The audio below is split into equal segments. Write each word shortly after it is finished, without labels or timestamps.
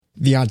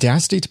The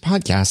Audacity to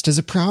Podcast is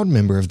a proud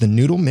member of the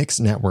Noodle Mix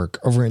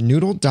Network over at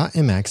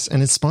noodle.mx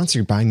and is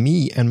sponsored by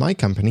me and my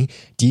company,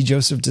 D.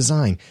 Joseph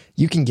Design.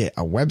 You can get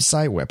a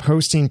website, web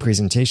hosting,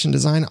 presentation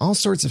design, all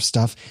sorts of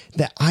stuff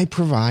that I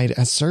provide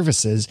as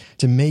services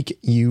to make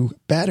you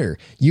better.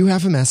 You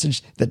have a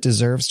message that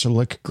deserves to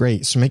look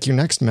great, so make your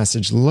next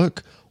message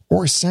look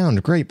or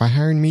sound great by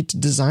hiring me to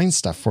design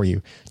stuff for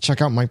you.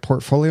 Check out my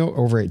portfolio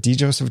over at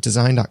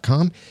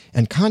djosephdesign.com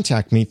and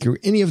contact me through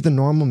any of the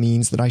normal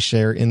means that I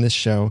share in this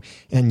show,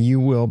 and you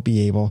will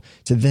be able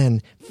to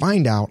then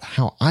find out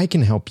how I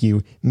can help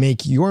you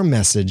make your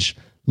message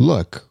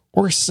look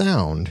or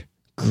sound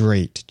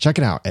great. Check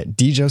it out at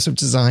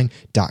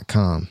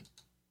djosephdesign.com.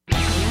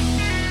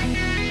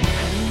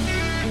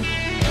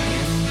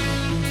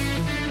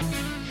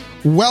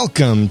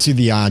 Welcome to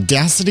the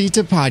Audacity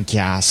to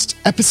Podcast,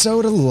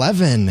 episode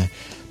 11,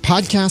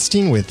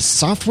 podcasting with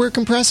software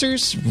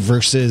compressors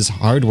versus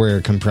hardware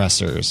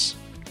compressors.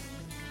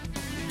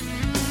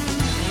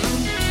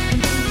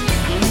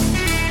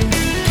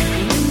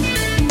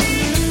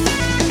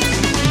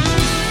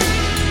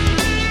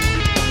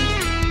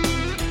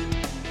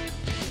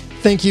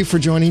 Thank you for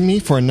joining me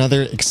for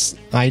another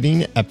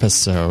exciting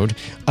episode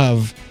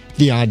of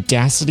the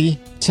Audacity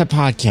to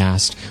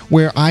Podcast,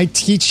 where I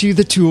teach you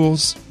the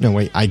tools. No,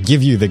 wait, I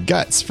give you the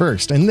guts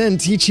first and then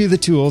teach you the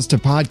tools to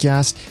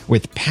podcast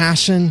with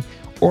passion,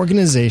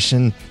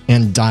 organization,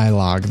 and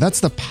dialogue. That's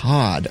the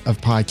pod of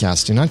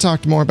podcasting. I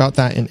talked more about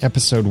that in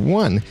episode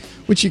 1,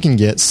 which you can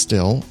get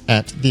still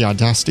at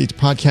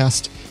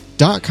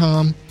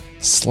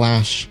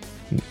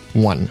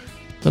theaudacitytopodcast.com/1,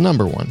 the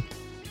number 1.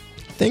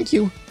 Thank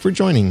you for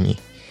joining me.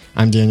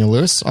 I'm Daniel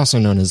Lewis, also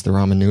known as the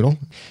Ramen Noodle.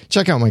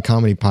 Check out my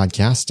comedy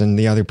podcast and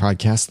the other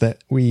podcasts that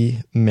we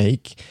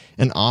make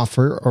and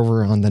offer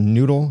over on the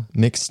Noodle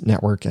Mix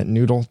Network at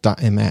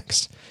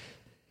noodle.mx.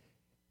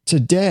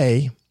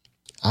 Today,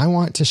 I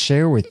want to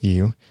share with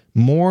you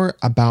more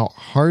about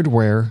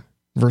hardware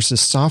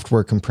versus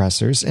software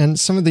compressors and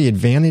some of the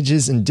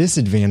advantages and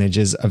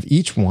disadvantages of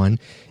each one,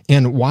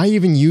 and why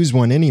even use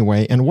one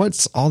anyway, and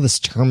what's all this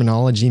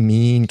terminology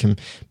mean,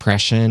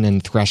 compression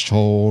and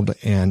threshold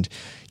and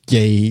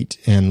gate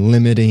and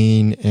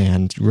limiting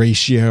and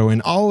ratio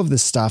and all of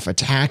this stuff,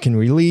 attack and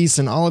release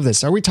and all of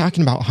this. Are we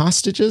talking about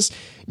hostages?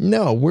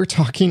 No, we're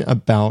talking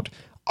about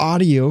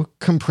audio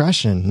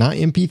compression, not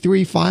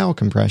MP3 file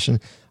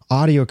compression,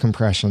 audio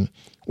compression.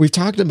 We've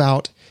talked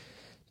about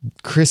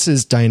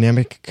Chris's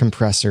dynamic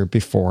compressor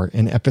before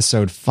in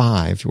episode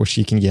 5, which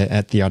you can get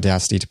at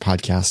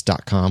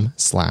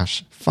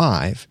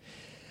theaudacitytopodcast.com/5.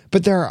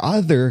 But there are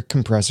other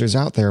compressors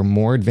out there,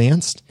 more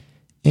advanced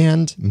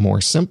and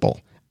more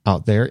simple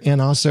out there,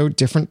 and also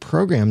different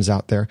programs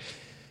out there.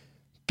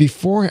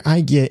 Before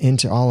I get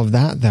into all of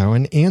that, though,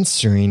 and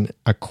answering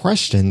a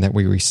question that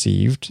we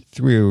received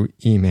through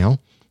email,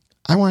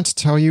 I want to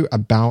tell you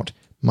about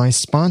my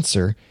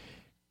sponsor,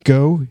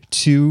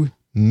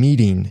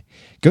 GoToMeeting.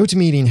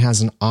 GoToMeeting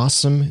has an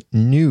awesome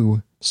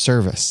new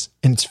service,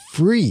 and it's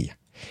free.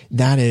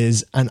 That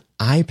is an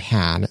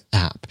iPad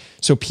app.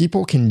 So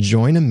people can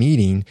join a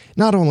meeting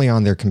not only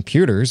on their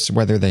computers,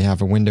 whether they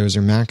have a Windows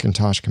or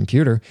Macintosh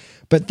computer,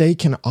 but they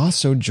can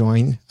also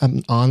join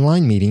an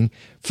online meeting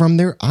from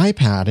their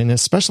iPad. And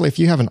especially if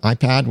you have an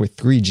iPad with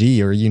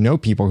 3G, or you know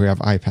people who have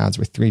iPads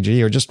with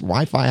 3G or just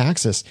Wi-Fi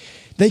access,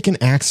 they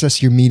can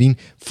access your meeting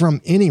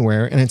from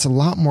anywhere, and it's a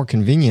lot more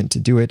convenient to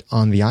do it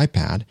on the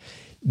iPad.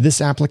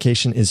 This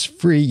application is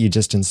free. You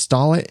just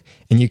install it,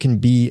 and you can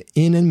be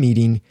in a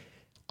meeting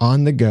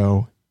on the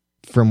go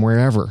from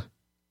wherever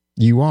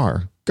you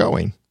are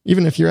going,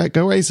 even if you're at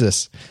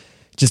GoAsis.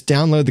 Just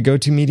download the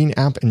GoToMeeting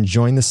app and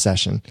join the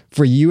session.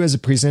 For you as a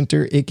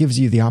presenter, it gives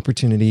you the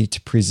opportunity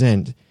to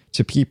present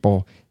to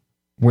people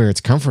where it's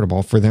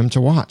comfortable for them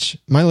to watch.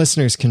 My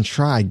listeners can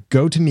try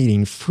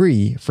GoToMeeting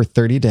free for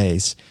 30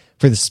 days.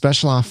 For the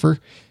special offer,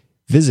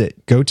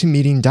 visit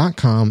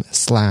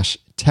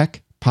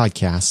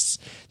gotomeeting.com/techpodcasts.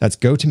 That's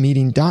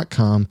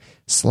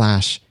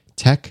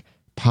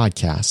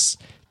gotomeeting.com/techpodcasts.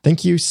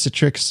 Thank you,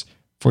 Citrix,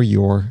 for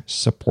your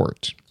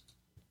support.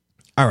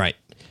 All right.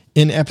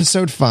 In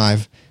episode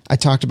 5, I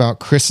talked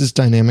about Chris's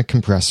dynamic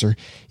compressor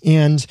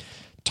and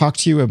talked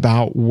to you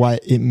about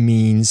what it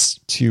means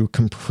to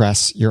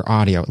compress your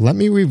audio. Let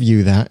me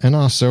review that and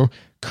also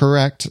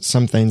correct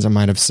some things I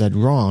might have said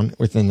wrong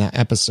within that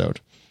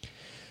episode.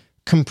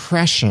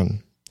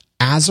 Compression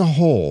as a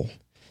whole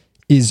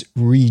is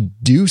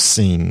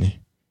reducing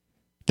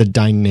the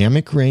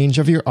dynamic range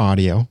of your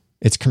audio.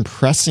 It's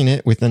compressing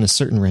it within a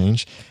certain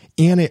range,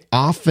 and it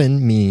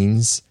often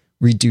means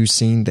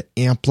reducing the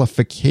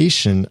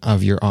amplification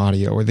of your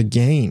audio, or the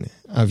gain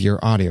of your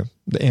audio.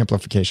 The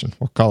amplification,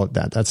 we'll call it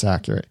that. That's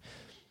accurate.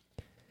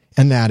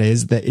 And that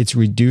is that it's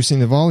reducing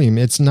the volume.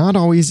 It's not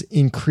always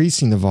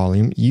increasing the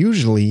volume.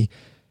 Usually,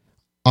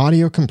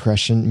 audio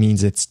compression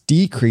means it's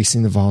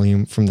decreasing the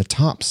volume from the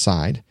top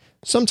side.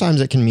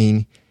 Sometimes it can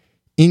mean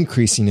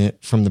increasing it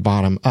from the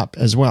bottom up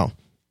as well.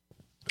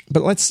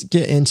 But let's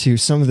get into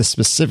some of the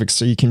specifics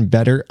so you can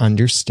better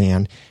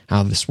understand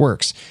how this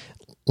works.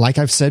 Like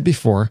I've said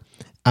before,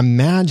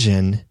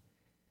 imagine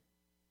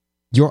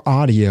your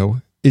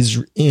audio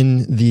is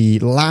in the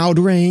loud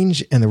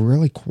range and the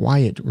really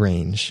quiet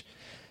range.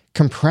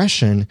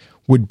 Compression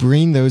would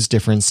bring those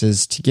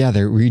differences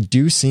together,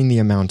 reducing the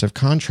amount of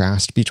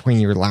contrast between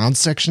your loud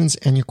sections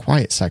and your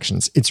quiet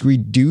sections. It's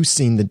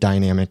reducing the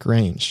dynamic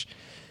range.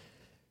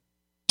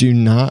 Do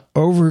not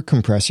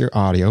overcompress your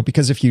audio,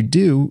 because if you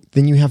do,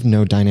 then you have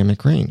no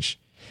dynamic range.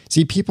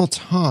 See, people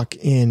talk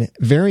in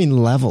varying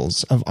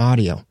levels of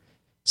audio.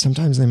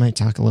 Sometimes they might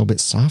talk a little bit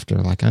softer,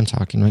 like I'm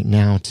talking right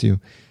now, to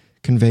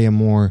convey a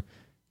more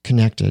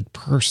connected,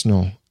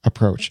 personal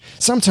approach.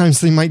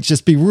 Sometimes they might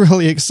just be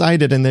really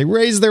excited and they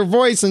raise their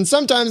voice, and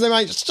sometimes they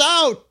might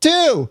shout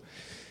too.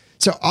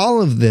 So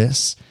all of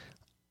this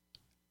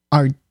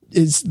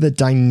is the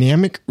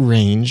dynamic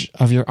range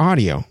of your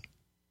audio.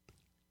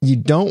 You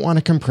don't want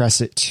to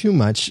compress it too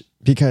much,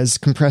 because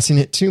compressing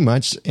it too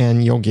much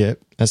and you'll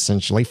get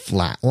essentially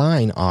flat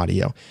line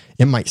audio.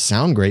 It might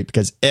sound great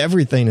because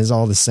everything is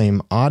all the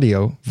same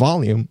audio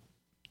volume.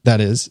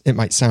 That is, it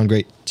might sound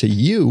great to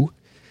you,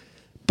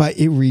 but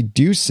it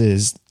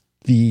reduces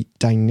the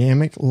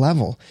dynamic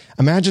level.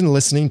 Imagine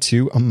listening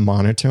to a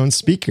monotone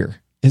speaker.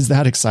 Is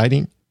that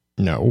exciting?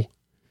 No.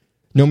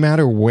 No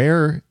matter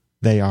where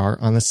they are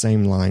on the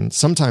same line.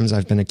 Sometimes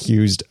I've been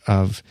accused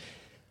of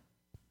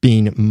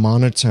being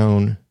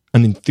monotone,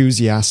 an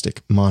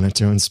enthusiastic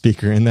monotone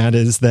speaker, and that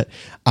is that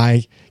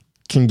I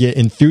can get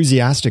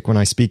enthusiastic when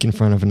I speak in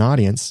front of an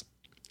audience,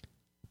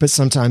 but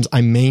sometimes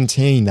I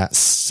maintain that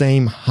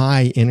same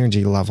high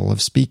energy level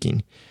of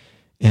speaking.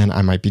 And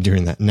I might be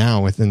doing that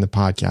now within the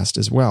podcast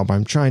as well, but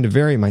I'm trying to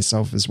vary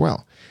myself as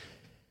well.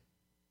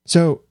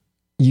 So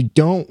you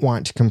don't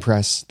want to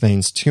compress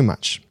things too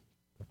much.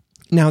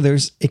 Now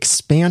there's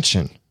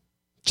expansion.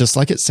 Just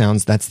like it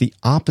sounds, that's the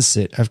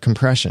opposite of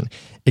compression.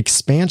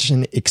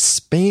 Expansion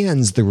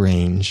expands the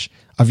range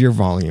of your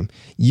volume.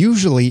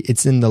 Usually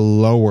it's in the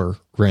lower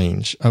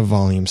range of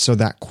volume, so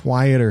that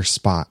quieter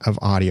spot of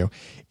audio.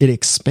 It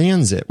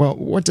expands it. Well,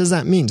 what does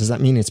that mean? Does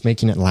that mean it's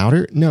making it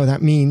louder? No,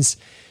 that means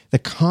the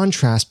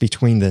contrast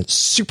between the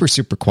super,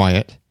 super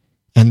quiet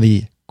and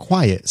the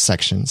quiet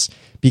sections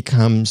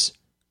becomes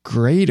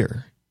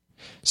greater.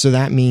 So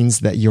that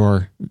means that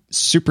your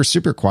super,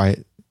 super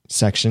quiet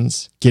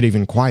sections get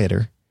even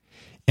quieter,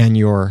 and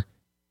your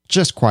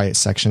just quiet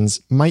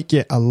sections might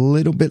get a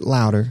little bit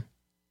louder,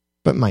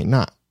 but might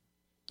not.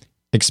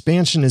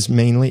 Expansion is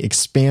mainly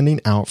expanding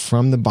out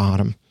from the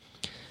bottom.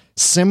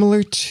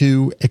 Similar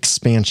to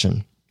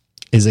expansion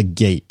is a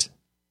gate.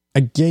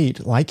 A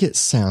gate, like it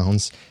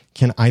sounds,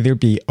 can either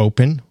be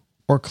open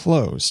or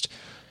closed.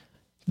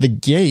 The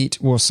gate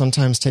will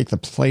sometimes take the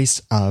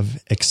place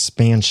of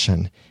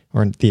expansion,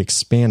 or the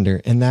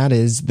expander, and that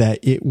is that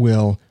it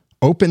will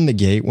open the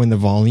gate when the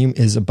volume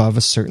is above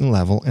a certain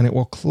level, and it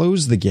will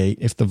close the gate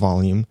if the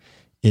volume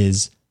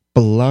is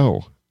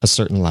below a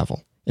certain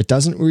level. It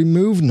doesn't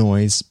remove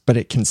noise, but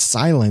it can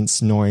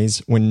silence noise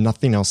when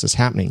nothing else is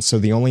happening. So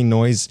the only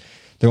noise,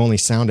 the only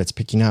sound it's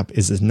picking up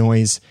is a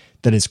noise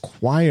that is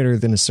quieter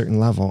than a certain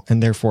level,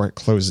 and therefore it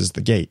closes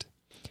the gate.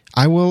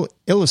 I will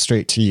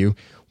illustrate to you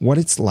what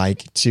it's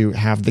like to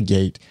have the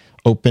gate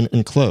open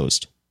and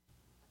closed.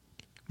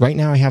 Right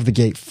now I have the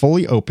gate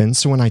fully open,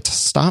 so when I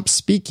stop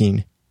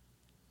speaking,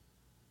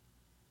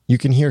 you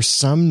can hear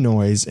some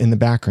noise in the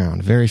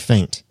background, very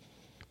faint.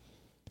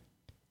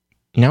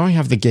 Now I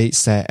have the gate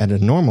set at a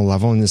normal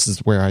level, and this is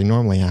where I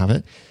normally have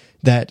it,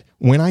 that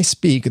when I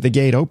speak, the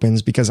gate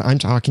opens because I'm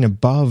talking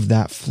above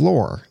that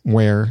floor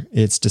where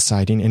it's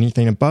deciding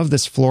anything above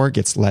this floor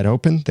gets let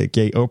open, the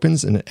gate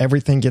opens, and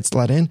everything gets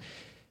let in.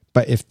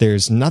 But if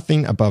there's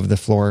nothing above the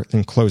floor,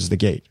 then close the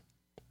gate.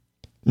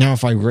 Now,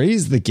 if I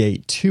raise the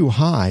gate too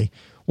high,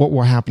 what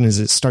will happen is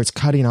it starts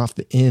cutting off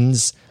the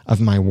ends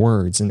of my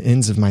words and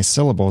ends of my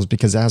syllables,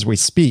 because as we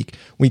speak,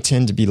 we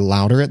tend to be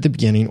louder at the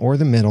beginning or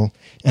the middle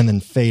and then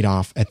fade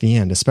off at the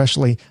end.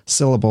 Especially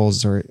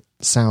syllables or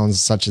sounds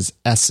such as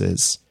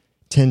S's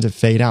tend to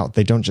fade out.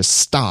 They don't just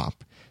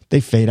stop, they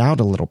fade out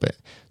a little bit.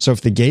 So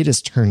if the gate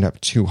is turned up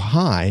too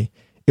high,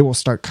 it will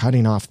start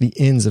cutting off the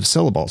ends of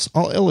syllables.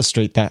 I'll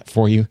illustrate that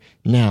for you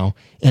now,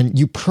 and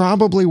you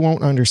probably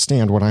won't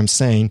understand what I'm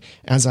saying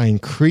as I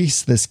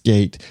increase this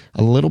gate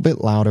a little bit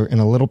louder and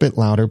a little bit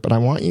louder, but I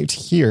want you to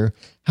hear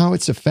how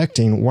it's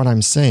affecting what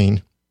I'm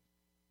saying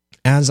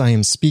as I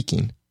am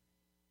speaking.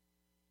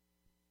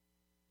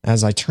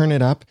 As I turn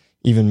it up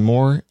even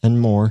more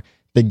and more,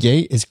 the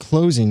gate is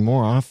closing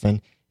more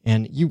often,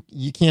 and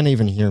you can't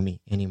even hear me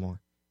anymore.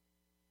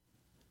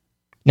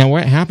 Now,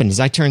 what happened is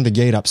I turned the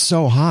gate up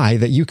so high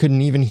that you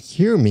couldn't even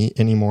hear me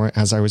anymore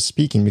as I was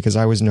speaking, because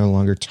I was no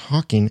longer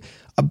talking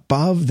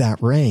above that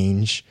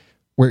range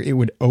where it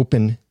would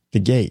open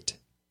the gate,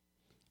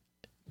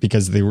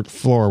 because the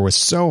floor was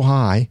so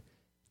high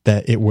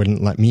that it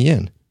wouldn't let me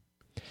in.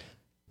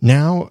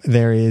 Now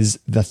there is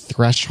the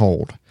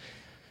threshold.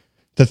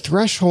 The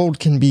threshold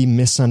can be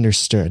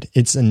misunderstood.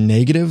 It's a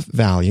negative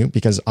value,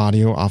 because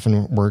audio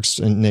often works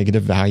in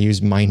negative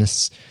values,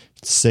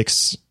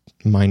 -6,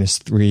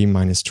 -3,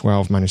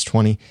 -12,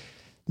 -20.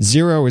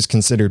 0 is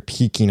considered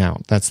peaking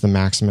out. That's the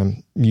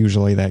maximum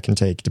usually that can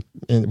take.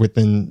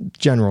 within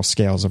general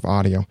scales of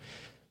audio.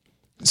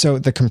 So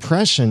the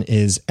compression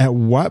is, at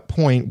what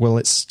point will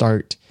it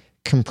start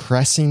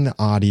compressing the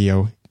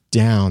audio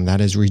down?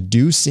 That is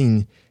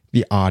reducing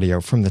the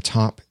audio from the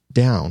top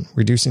down,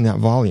 reducing that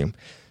volume.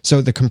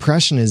 So the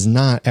compression is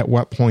not at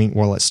what point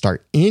will it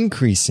start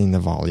increasing the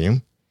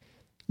volume.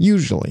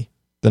 Usually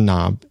the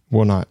knob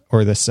will not,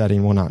 or the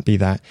setting will not be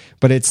that,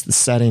 but it's the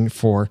setting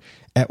for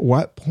at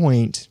what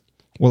point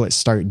will it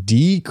start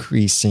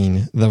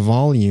decreasing the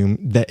volume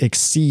that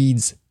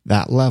exceeds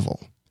that level.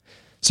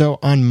 So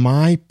on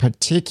my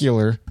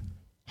particular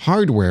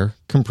hardware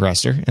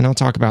compressor, and I'll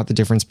talk about the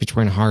difference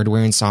between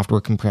hardware and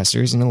software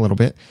compressors in a little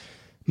bit.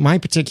 My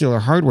particular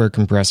hardware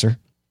compressor,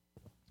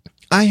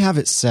 I have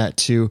it set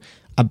to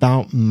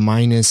about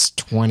minus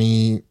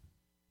 20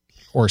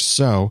 or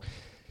so.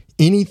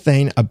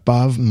 Anything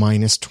above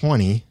minus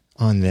 20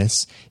 on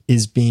this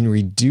is being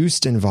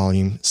reduced in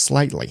volume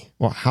slightly.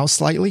 Well, how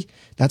slightly?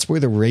 That's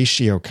where the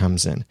ratio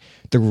comes in.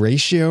 The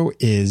ratio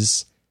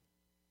is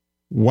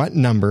what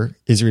number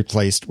is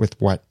replaced with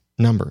what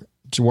number,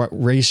 to what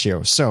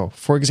ratio. So,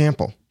 for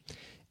example,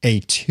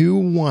 a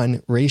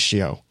 2:1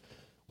 ratio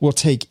will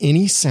take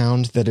any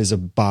sound that is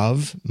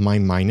above my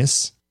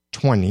minus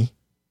 20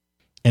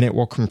 and it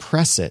will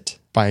compress it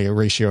by a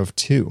ratio of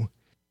 2.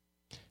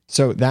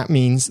 So that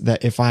means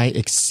that if I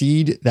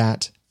exceed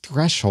that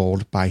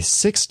threshold by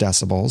 6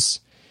 decibels,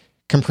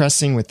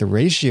 compressing with the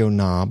ratio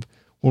knob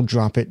will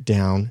drop it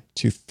down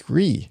to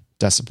 3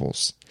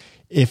 decibels.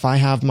 If I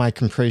have my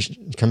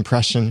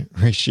compression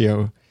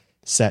ratio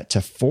set to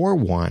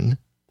 4:1,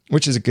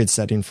 which is a good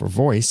setting for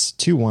voice,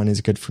 2:1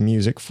 is good for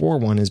music,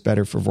 4:1 is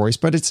better for voice,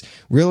 but it's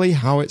really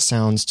how it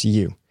sounds to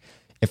you.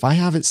 If I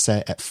have it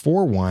set at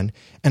 4:1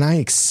 and I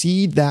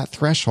exceed that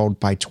threshold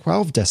by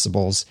 12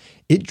 decibels,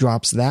 it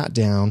drops that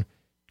down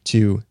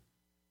to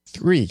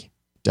 3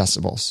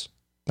 decibels.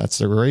 That's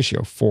the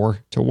ratio,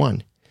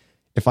 4:1.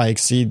 If I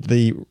exceed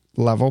the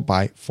level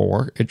by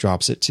 4, it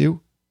drops it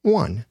to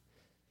 1.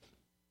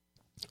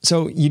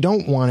 So you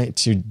don't want it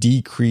to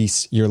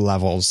decrease your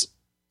levels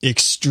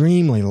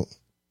extremely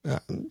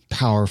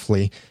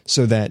powerfully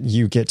so that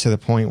you get to the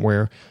point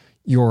where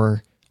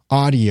your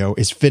audio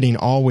is fitting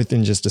all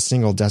within just a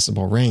single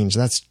decibel range.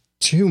 That's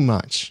too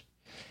much.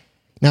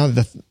 Now,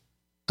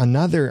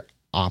 another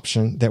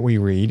option that we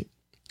read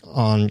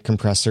on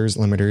compressors,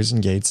 limiters,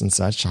 and gates and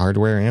such,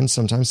 hardware and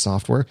sometimes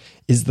software,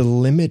 is the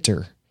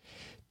limiter.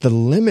 The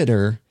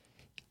limiter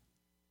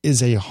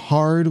is a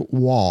hard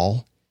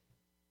wall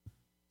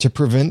to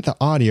prevent the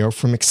audio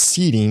from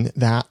exceeding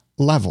that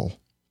level.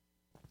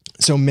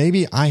 So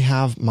maybe I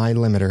have my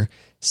limiter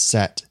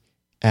set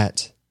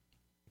at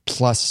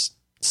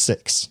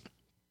 +6.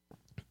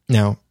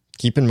 Now,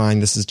 keep in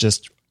mind, this is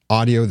just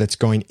audio that's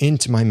going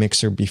into my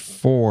mixer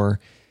before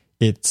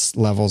its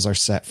levels are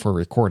set for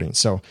recording.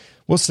 So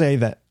we'll say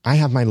that I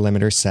have my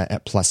limiter set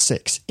at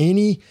 +6.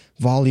 Any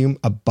volume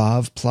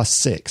above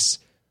 +6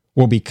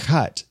 will be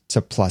cut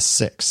to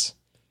 +6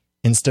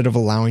 instead of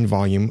allowing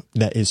volume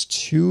that is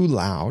too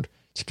loud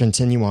to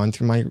continue on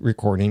through my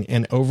recording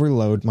and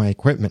overload my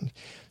equipment.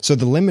 So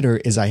the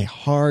limiter is a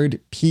hard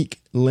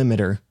peak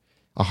limiter,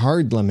 a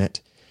hard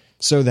limit,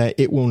 so that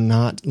it will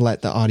not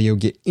let the audio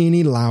get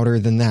any louder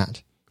than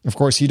that. Of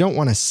course, you don't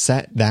want to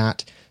set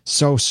that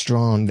so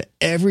strong that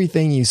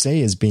everything you say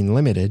is being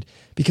limited,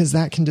 because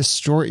that can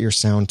distort your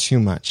sound too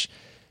much.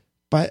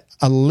 But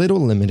a little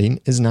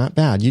limiting is not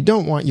bad. You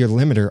don't want your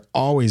limiter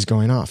always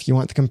going off. You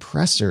want the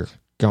compressor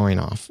going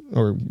off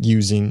or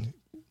using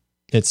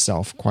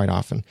itself quite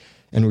often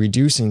and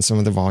reducing some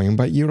of the volume,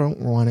 but you don't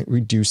want it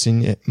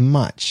reducing it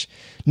much.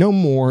 No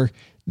more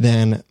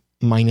than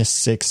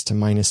 -6 to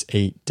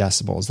 -8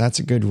 decibels. That's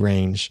a good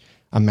range,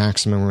 a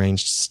maximum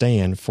range to stay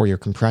in for your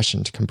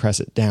compression, to compress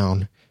it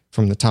down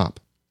from the top.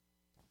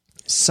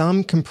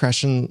 Some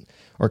compression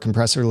or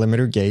compressor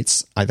limiter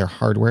gates, either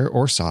hardware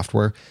or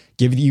software,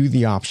 give you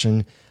the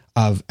option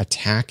of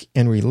attack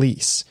and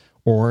release,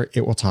 or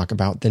it will talk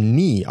about the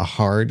knee, a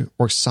hard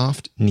or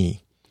soft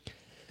knee.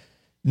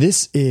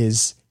 This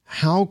is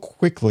how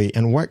quickly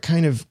and what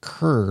kind of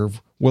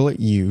curve will it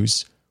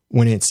use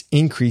when it's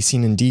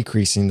increasing and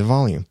decreasing the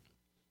volume.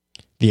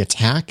 The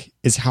attack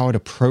is how it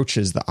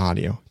approaches the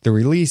audio. The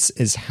release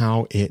is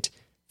how it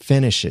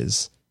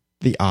finishes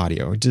the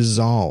audio,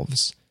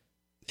 dissolves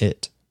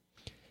it.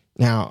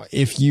 Now,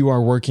 if you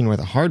are working with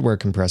a hardware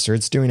compressor,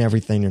 it's doing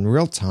everything in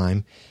real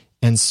time,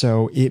 and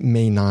so it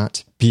may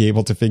not be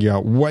able to figure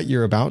out what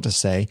you're about to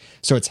say.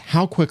 So it's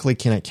how quickly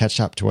can it catch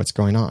up to what's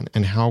going on,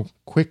 and how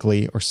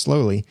quickly or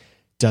slowly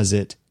does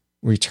it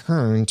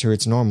return to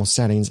its normal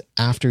settings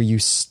after you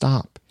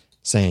stop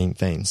saying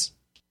things.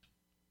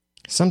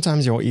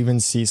 Sometimes you'll even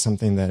see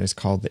something that is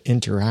called the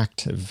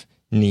interactive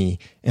knee,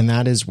 and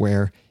that is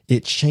where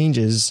it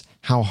changes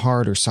how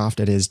hard or soft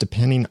it is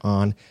depending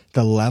on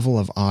the level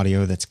of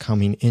audio that's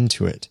coming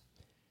into it.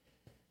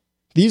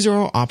 These are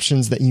all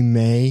options that you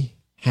may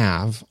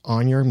have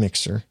on your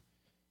mixer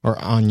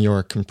or on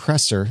your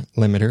compressor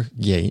limiter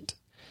gate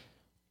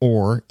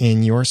or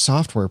in your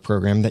software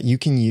program that you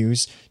can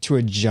use to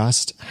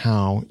adjust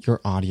how your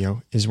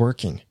audio is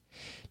working.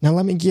 Now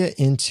let me get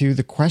into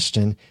the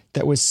question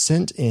that was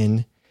sent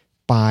in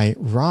by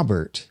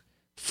Robert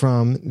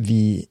from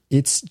the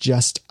It's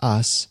Just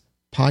Us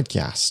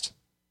podcast.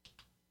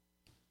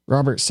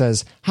 Robert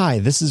says, "Hi,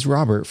 this is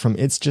Robert from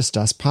It's Just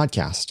Us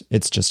podcast,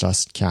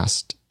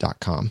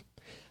 itsjustuscast.com.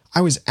 I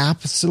was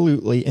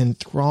absolutely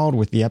enthralled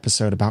with the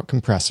episode about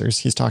compressors."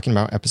 He's talking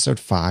about episode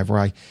 5,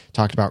 where I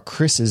talked about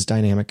Chris's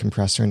dynamic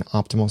compressor and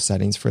optimal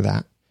settings for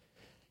that.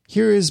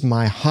 Here is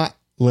my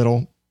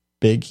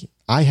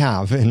I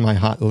have in my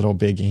hot little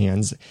big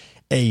hands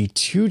a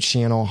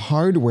 2-channel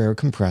hardware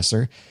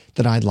compressor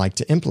that I'd like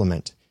to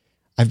implement.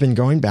 I've been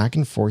going back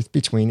and forth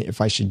between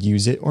if I should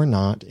use it or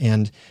not,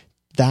 and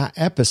that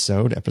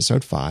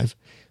episode 5,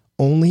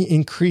 only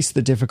increased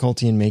the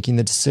difficulty in making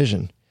the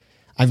decision.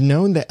 I've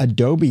known that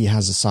Adobe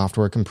has a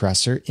software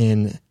compressor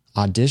in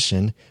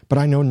Audition, but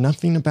I know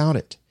nothing about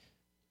it.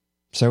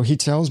 So he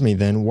tells me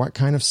then what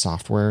kind of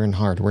software and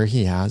hardware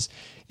he has,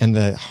 and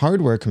the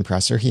hardware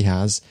compressor he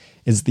has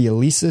is the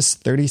Alesis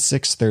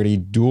 3630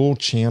 dual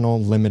channel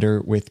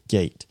limiter with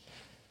gate.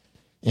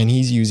 And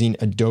he's using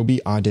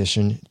Adobe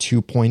Audition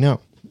 2.0.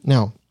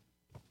 Now,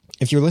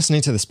 if you're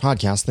listening to this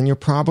podcast, then you're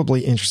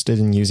probably interested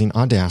in using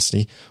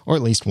Audacity, or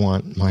at least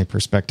want my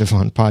perspective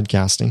on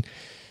podcasting.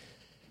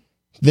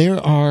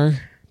 There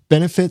are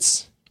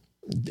benefits,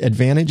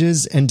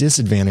 advantages, and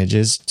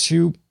disadvantages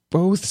to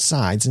both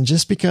sides. And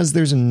just because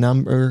there's a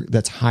number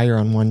that's higher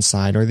on one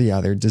side or the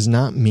other does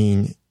not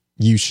mean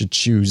you should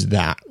choose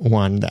that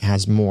one that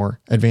has more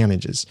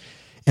advantages.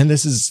 And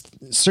this is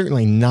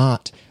certainly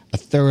not a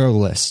thorough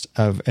list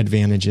of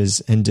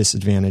advantages and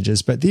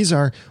disadvantages, but these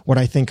are what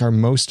I think are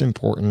most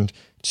important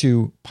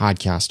to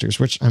podcasters,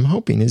 which I'm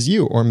hoping is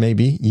you, or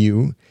maybe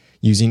you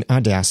using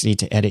Audacity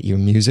to edit your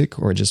music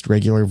or just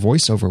regular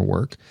voiceover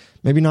work,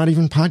 maybe not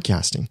even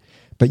podcasting,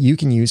 but you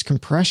can use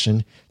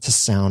compression to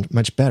sound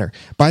much better.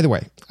 By the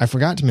way, I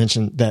forgot to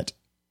mention that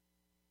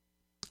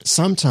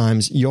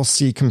sometimes you'll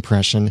see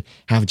compression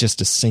have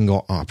just a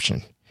single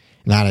option.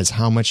 That is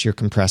how much you're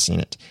compressing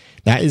it.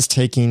 That is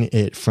taking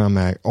it from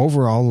an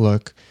overall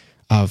look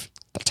of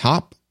the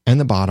top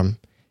and the bottom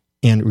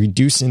and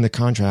reducing the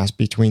contrast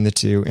between the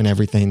two and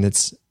everything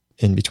that's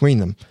in between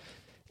them.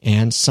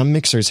 And some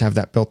mixers have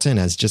that built in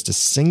as just a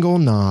single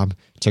knob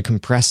to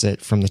compress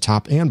it from the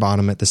top and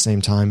bottom at the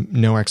same time,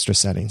 no extra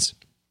settings.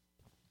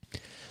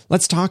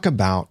 Let's talk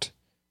about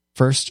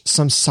first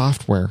some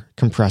software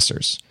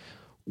compressors.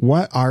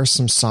 What are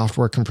some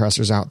software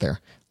compressors out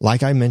there?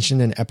 Like I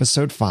mentioned in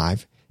episode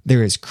 5,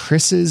 there is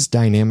Chris's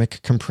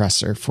dynamic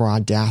compressor for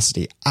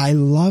Audacity. I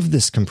love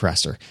this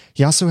compressor.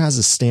 He also has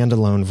a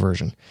standalone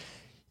version.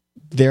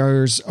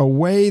 There's a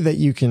way that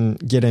you can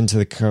get into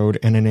the code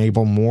and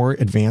enable more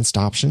advanced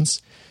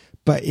options,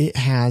 but it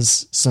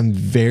has some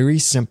very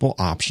simple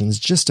options,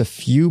 just a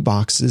few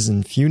boxes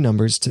and few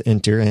numbers to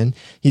enter in.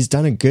 He's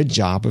done a good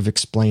job of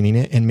explaining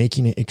it and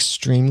making it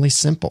extremely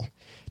simple.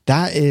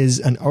 That is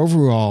an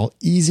overall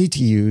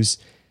easy-to-use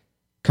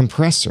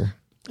compressor.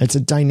 It's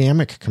a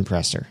dynamic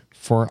compressor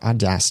for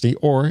Audacity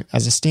or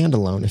as a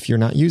standalone if you're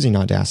not using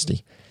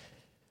Audacity.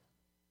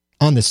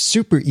 On the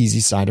super easy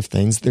side of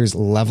things, there's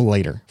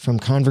Levelator from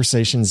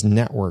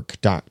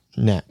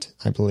conversationsnetwork.net,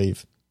 I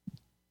believe.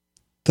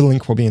 The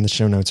link will be in the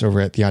show notes over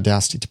at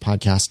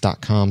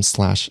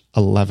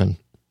theaudacitypodcast.com/11.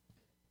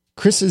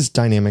 Chris's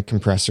dynamic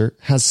compressor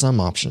has some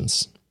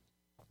options.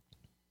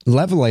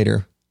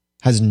 Levelator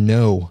has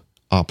no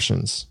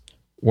options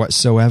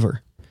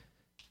whatsoever.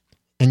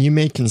 And you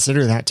may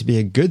consider that to be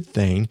a good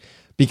thing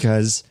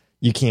because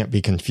you can't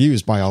be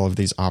confused by all of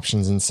these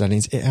options and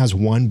settings. It has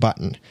one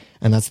button,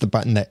 and that's the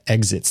button that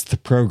exits the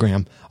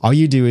program. All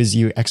you do is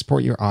you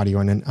export your audio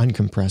in an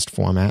uncompressed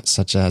format,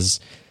 such as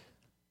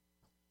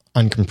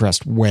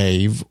uncompressed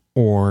WAV,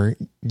 or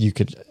you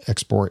could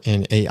export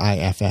in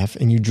AIFF,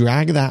 and you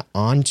drag that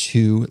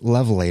onto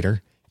Levelator,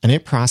 and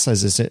it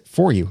processes it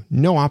for you.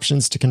 No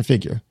options to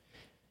configure.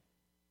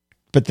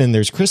 But then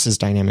there's Chris's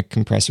dynamic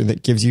compressor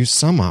that gives you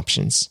some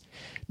options.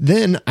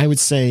 Then I would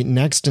say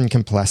next in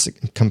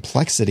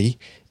complexity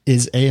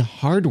is a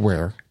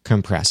hardware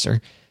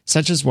compressor,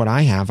 such as what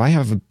I have. I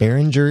have a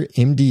Behringer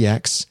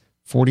MDX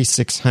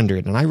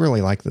 4600, and I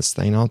really like this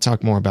thing. I'll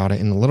talk more about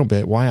it in a little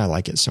bit, why I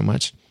like it so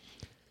much.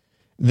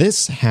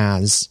 This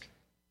has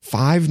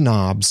 5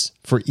 knobs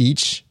for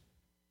each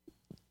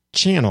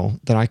channel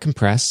that I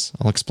compress.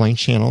 I'll explain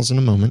channels in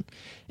a moment.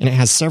 And it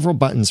has several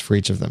buttons for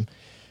each of them.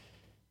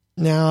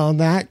 Now,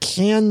 that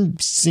can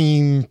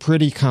seem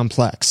pretty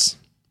complex,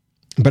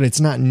 but it's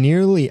not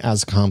nearly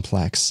as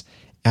complex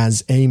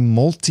as a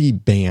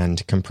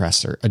multi-band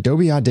compressor.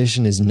 Adobe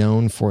Audition is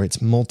known for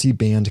its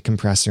multi-band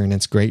compressor and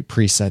its great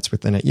presets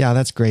within it. Yeah,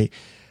 that's great.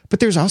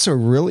 But there's also a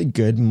really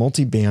good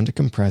multi-band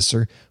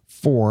compressor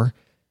for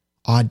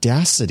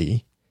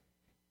Audacity.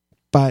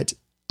 But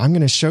I'm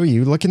going to show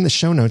you, look in the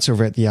show notes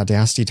over at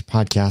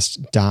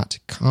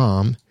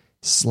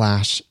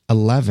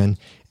theaudacitypodcast.com/11,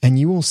 and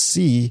you will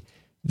see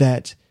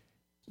that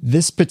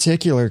this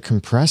particular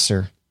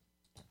compressor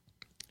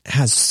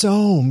has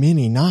so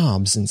many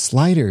knobs and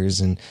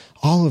sliders and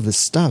all of the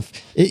stuff.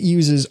 It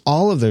uses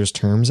all of those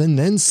terms and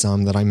then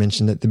some that I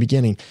mentioned at the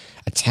beginning.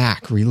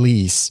 Attack,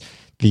 release,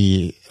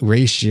 the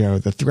ratio,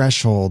 the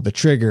threshold, the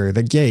trigger,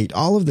 the gate,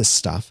 all of this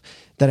stuff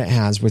that it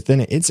has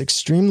within it. It's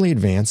extremely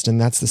advanced,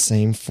 and that's the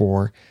same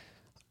for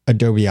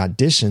Adobe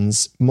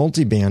Audition's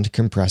multi-band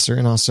compressor,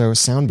 and also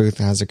Soundbooth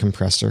has a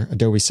compressor.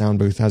 Adobe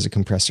Soundbooth has a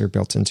compressor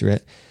built into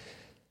it.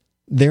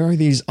 There are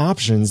these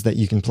options that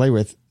you can play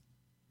with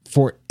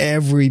for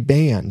every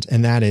band,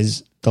 and that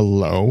is the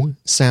low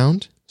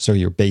sound, so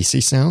your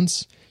bassy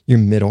sounds, your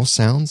middle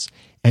sounds,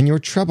 and your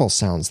treble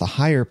sounds, the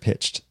higher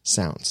pitched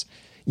sounds.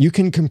 You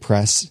can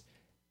compress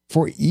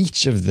for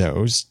each of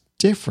those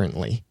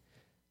differently.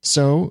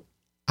 So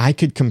I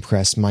could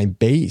compress my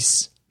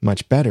bass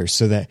much better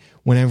so that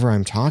whenever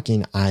I'm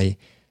talking,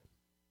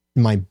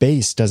 my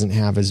bass doesn't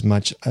have as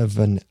much of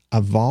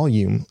a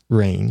volume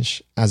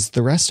range as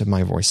the rest of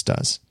my voice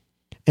does.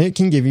 And it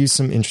can give you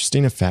some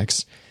interesting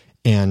effects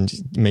and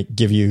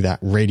give you that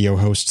radio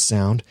host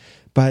sound.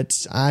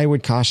 But I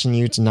would caution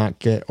you to not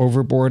get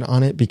overboard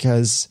on it,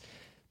 because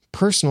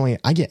personally,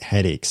 I get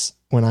headaches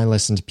when I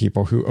listen to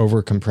people who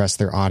overcompress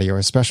their audio,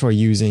 especially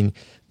using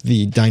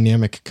the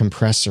dynamic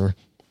compressor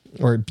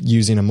or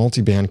using a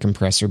multiband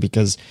compressor,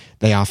 because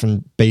they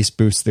often bass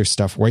boost their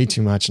stuff way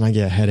too much, and I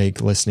get a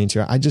headache listening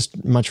to it. I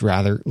just much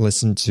rather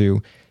listen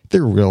to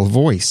their real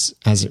voice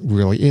as it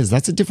really is.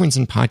 That's the difference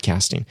in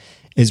podcasting,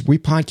 is we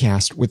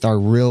podcast with our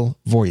real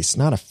voice,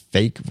 not a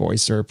fake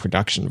voice or a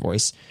production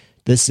voice.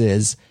 This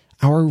is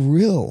our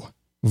real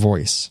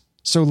voice.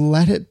 So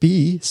let it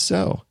be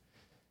so.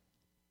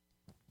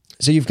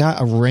 So you've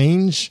got a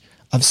range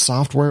of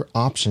software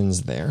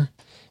options there.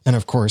 And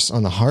of course,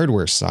 on the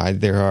hardware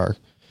side, there are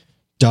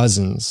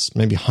dozens,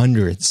 maybe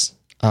hundreds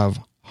of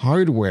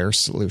hardware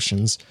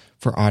solutions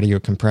for audio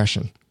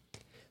compression.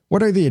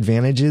 What are the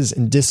advantages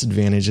and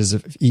disadvantages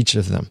of each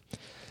of them?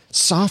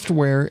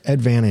 Software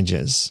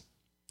advantages.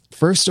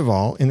 First of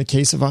all, in the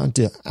case of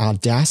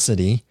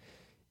Audacity,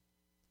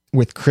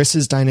 with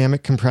Chris's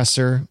dynamic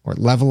compressor or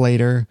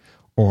levelator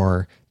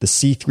or the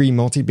C3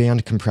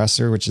 multiband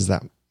compressor, which is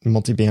that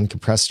multiband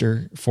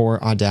compressor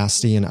for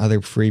Audacity and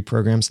other free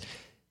programs,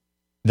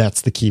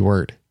 that's the key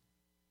word.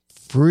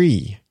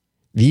 Free.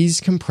 These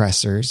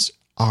compressors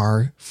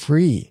are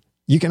free.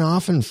 You can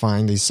often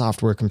find these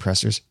software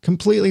compressors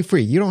completely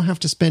free. You don't have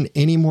to spend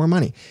any more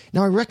money.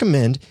 Now, I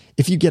recommend,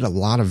 if you get a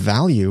lot of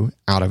value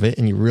out of it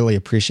and you really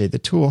appreciate the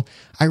tool,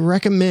 I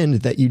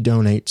recommend that you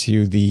donate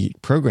to the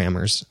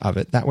programmers of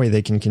it. That way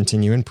they can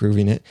continue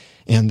improving it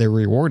and they're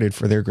rewarded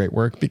for their great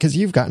work because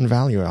you've gotten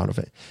value out of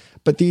it.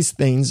 But these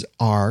things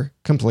are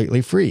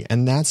completely free,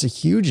 and that's a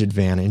huge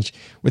advantage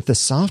with the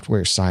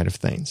software side of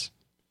things.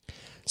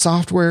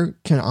 Software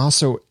can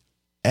also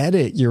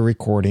edit your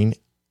recording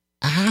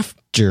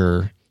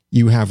after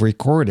you have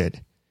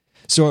recorded,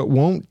 so it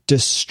won't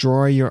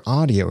destroy your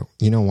audio.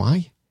 You know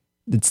why?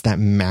 It's that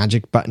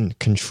magic button,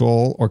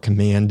 Control or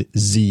Command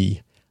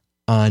Z,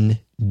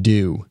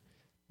 undo.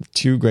 The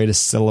two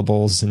greatest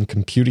syllables in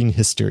computing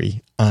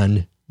history,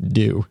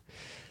 undo.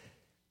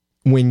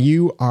 When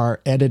you are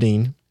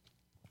editing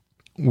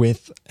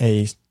with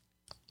a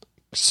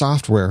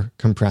software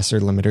compressor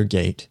limiter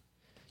gate,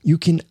 you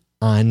can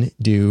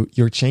undo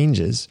your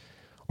changes,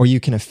 or you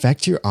can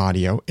affect your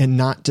audio and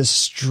not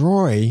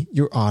destroy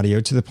your audio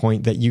to the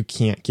point that you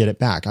can't get it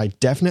back. I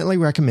definitely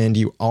recommend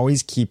you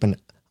always keep an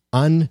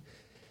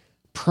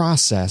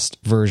unprocessed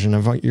version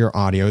of your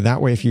audio. That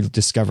way, if you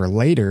discover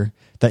later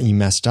that you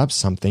messed up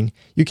something,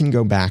 you can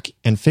go back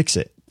and fix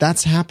it.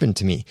 That's happened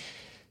to me.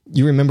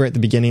 You remember at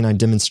the beginning, I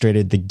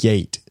demonstrated the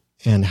gate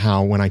and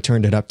how when I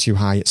turned it up too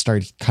high, it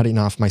started cutting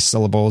off my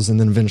syllables, and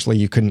then eventually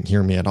you couldn't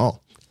hear me at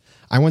all.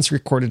 I once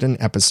recorded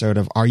an episode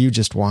of Are You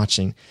Just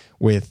Watching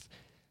with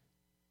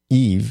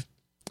Eve,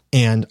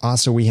 and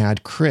also we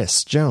had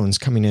Chris Jones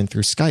coming in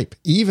through Skype.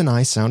 Eve and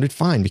I sounded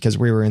fine because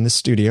we were in the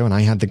studio, and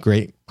I had the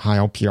great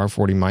Heil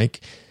PR40 mic.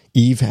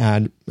 Eve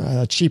had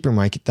a cheaper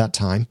mic at that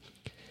time,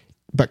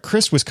 but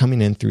Chris was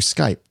coming in through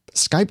Skype.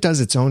 Skype does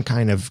its own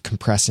kind of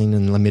compressing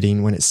and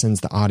limiting when it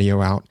sends the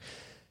audio out.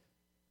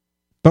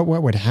 But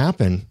what would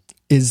happen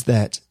is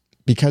that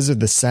because of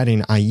the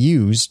setting I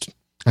used,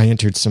 I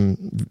entered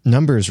some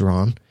numbers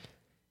wrong.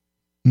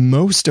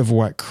 Most of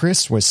what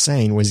Chris was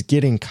saying was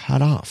getting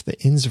cut off,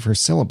 the ends of her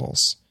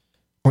syllables.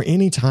 Or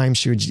anytime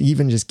she would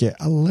even just get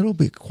a little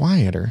bit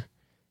quieter,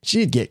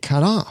 she'd get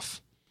cut off.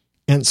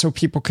 And so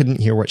people couldn't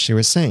hear what she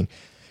was saying.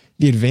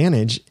 The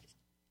advantage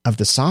of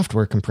the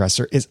software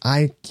compressor is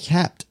I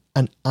kept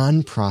an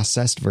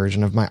unprocessed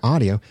version of my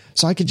audio,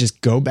 so I could just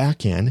go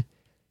back in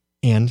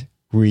and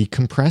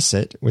recompress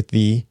it with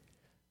the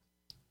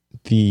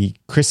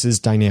Chris's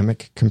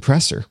dynamic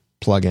compressor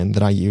plugin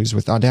that I use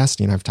with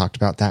Audacity, and I've talked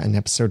about that in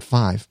episode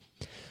 5.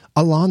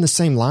 Along the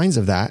same lines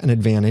of that, an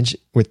advantage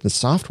with the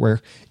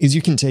software is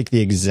you can take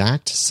the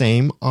exact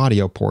same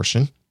audio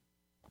portion,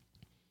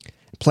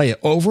 play it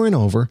over and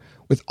over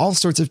with all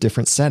sorts of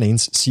different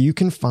settings, so you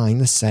can find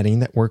the setting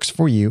that works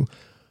for you,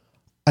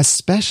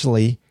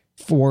 especially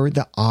for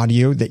the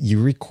audio that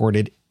you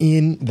recorded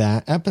in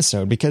that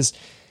episode. Because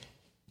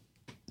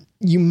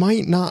you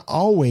might not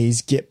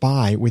always get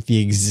by with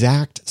the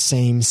exact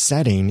same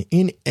setting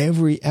in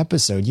every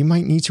episode. You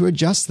might need to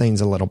adjust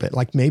things a little bit.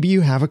 Like maybe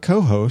you have a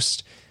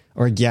co-host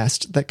or a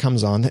guest that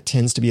comes on that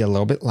tends to be a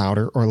little bit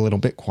louder or a little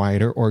bit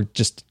quieter, or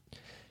just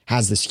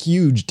has this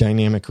huge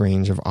dynamic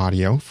range of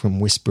audio from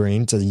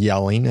whispering to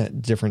yelling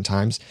at different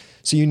times.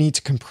 So you need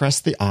to compress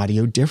the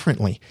audio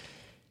differently.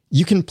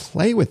 You can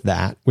play with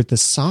that with the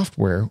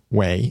software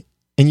way,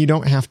 and you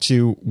don't have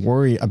to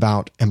worry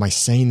about, am I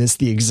saying this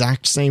the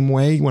exact same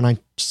way when I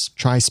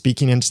try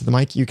speaking into the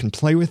mic? You can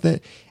play with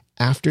it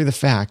after the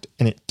fact,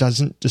 and it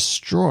doesn't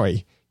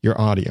destroy your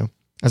audio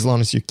as long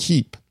as you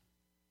keep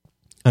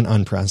an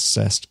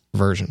unprocessed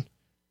version.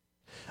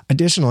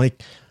 Additionally,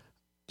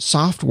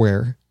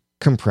 software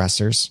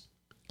compressors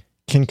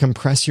can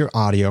compress your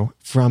audio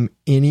from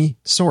any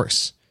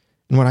source.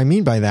 And what I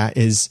mean by that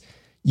is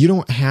you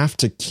don't have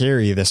to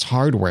carry this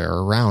hardware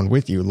around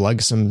with you,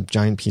 lug some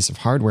giant piece of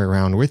hardware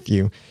around with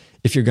you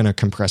if you're going to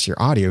compress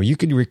your audio. You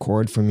could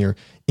record from your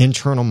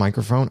internal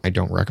microphone. I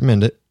don't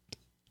recommend it.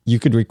 You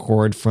could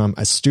record from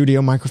a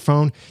studio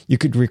microphone. You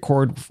could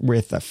record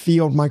with a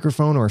field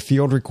microphone or a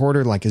field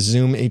recorder like a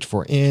Zoom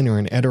H4n or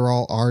an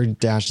Edirol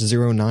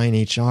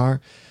R-09HR.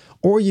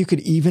 Or you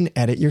could even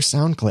edit your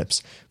sound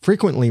clips.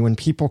 Frequently, when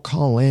people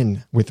call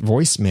in with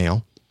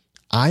voicemail,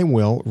 I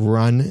will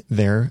run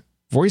their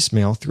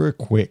voicemail through a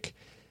quick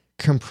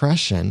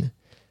compression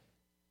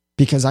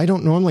because I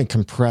don't normally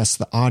compress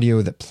the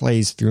audio that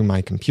plays through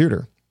my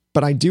computer.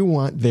 But I do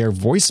want their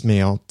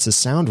voicemail to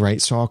sound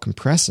right, so I'll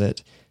compress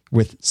it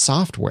with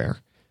software,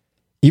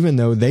 even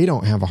though they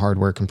don't have a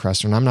hardware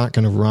compressor, and I'm not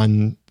going to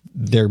run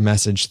their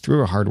message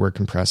through a hardware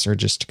compressor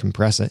just to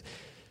compress it.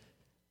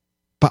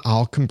 But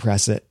I'll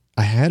compress it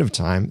ahead of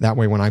time. That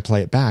way, when I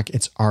play it back,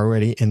 it's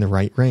already in the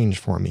right range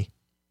for me.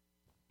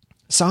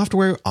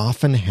 Software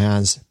often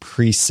has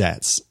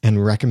presets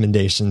and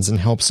recommendations and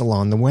helps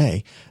along the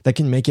way that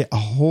can make it a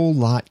whole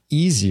lot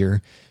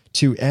easier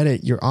to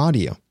edit your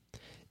audio.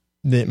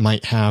 That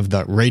might have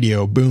the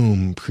radio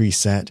boom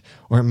preset,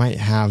 or it might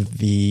have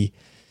the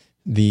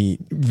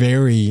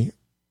very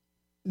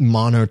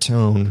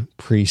monotone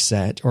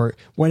preset, or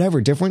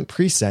whatever, different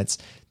presets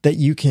that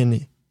you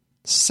can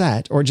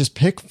set or just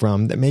pick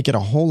from that make it a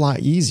whole lot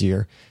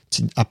easier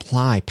to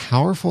apply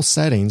powerful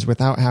settings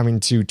without having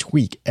to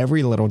tweak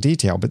every little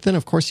detail. But then,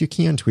 of course, you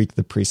can tweak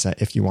the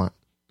preset if you want.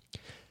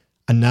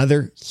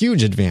 Another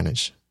huge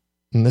advantage,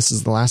 and this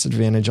is the last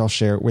advantage I'll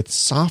share with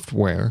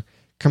software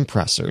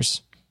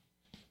compressors,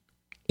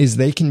 is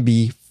they can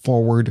be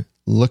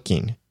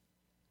forward-looking.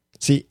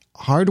 See,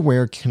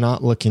 hardware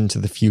cannot look into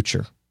the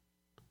future.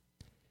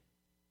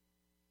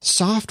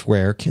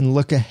 Software can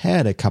look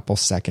ahead a couple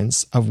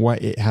seconds of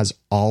what it has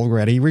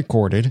already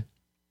recorded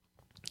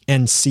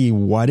and see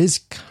what is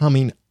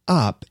coming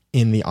up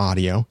in the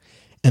audio,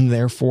 and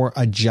therefore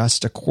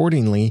adjust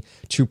accordingly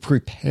to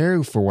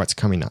prepare for what's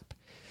coming up.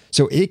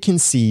 So it can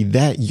see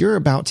that you're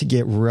about to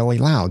get really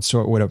loud, so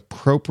it would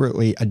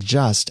appropriately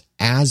adjust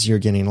as you're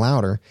getting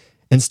louder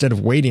instead of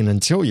waiting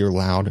until you're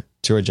loud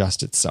to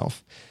adjust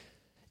itself.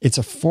 It's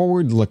a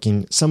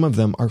forward-looking, some of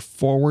them are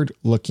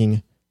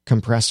forward-looking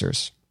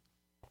compressors.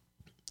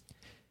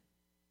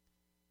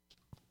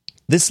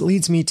 This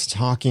leads me to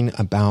talking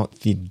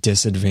about the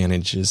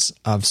disadvantages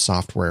of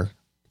software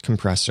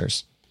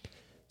compressors.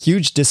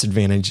 Huge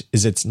disadvantage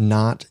is it's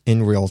not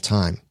in real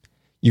time.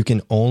 You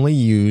can only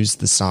use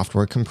the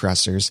software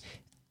compressors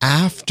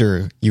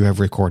after you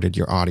have recorded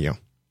your audio.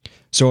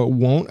 So it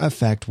won't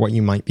affect what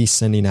you might be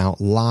sending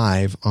out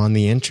live on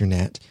the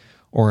internet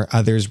or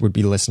others would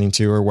be listening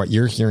to, or what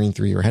you're hearing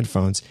through your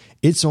headphones.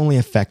 It's only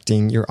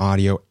affecting your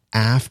audio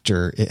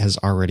after it has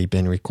already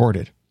been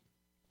recorded.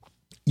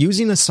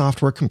 Using a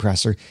software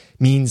compressor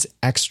means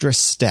extra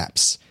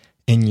steps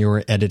in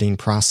your editing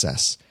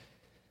process.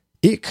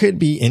 It could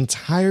be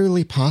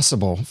entirely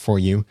possible for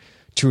you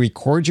to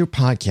record your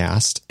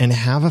podcast and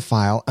have a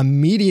file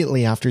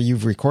immediately after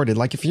you've recorded.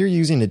 Like if you're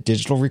using a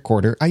digital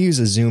recorder, I use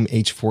a Zoom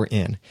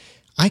H4n.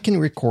 I can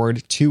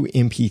record 2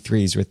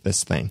 MP3s with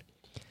this thing.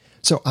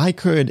 So I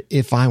could,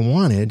 if I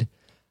wanted,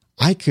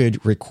 I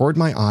could record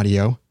my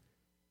audio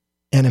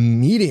and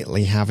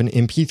immediately have an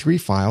MP3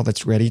 file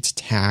that's ready to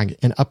tag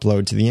and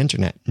upload to the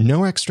internet.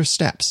 No extra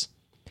steps.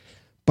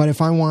 But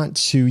if I want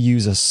to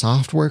use a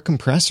software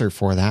compressor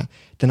for that,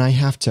 then I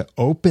have to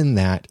open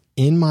that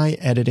in my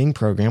editing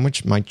program,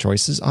 which my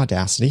choice is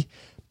Audacity,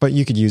 but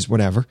you could use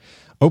whatever.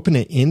 Open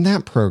it in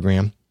that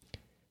program,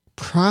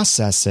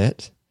 process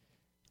it,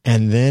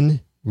 and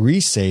then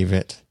resave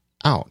it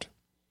out.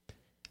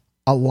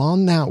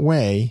 Along that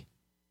way,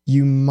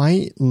 you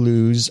might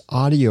lose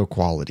audio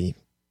quality.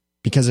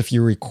 Because if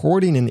you're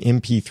recording an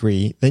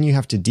MP3, then you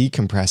have to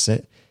decompress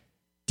it,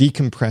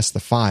 decompress the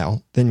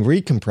file, then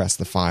recompress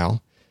the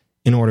file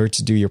in order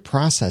to do your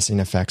processing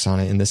effects on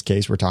it. In this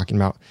case, we're talking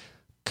about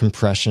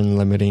compression,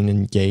 limiting,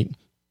 and gate.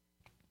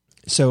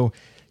 So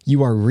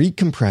you are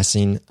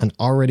recompressing an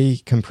already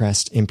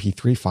compressed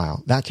MP3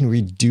 file. That can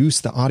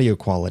reduce the audio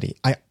quality.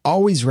 I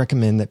always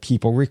recommend that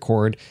people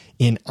record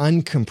in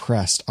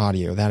uncompressed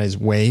audio, that is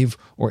WAV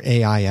or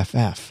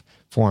AIFF.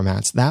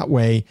 formats. That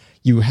way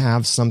you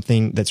have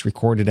something that's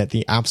recorded at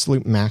the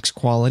absolute max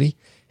quality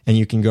and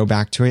you can go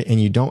back to it,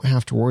 and you don't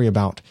have to worry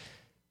about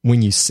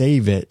when you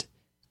save it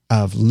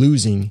of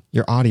losing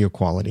your audio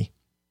quality.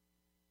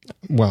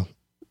 Well,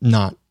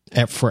 not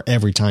for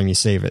every time you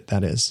save it,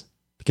 that is,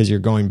 because you're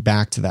going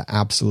back to the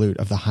absolute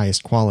of the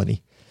highest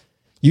quality.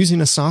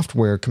 Using a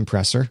software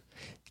compressor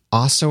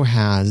also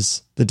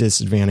has the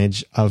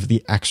disadvantage of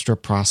the extra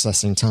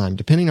processing time.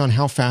 Depending on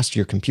how fast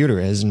your computer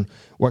is and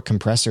what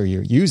compressor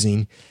you're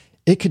using,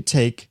 it could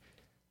take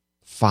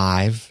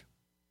 5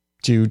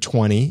 to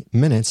 20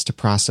 minutes to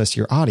process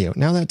your audio.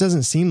 Now, that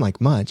doesn't seem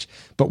like much,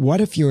 but what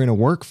if you're in a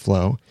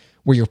workflow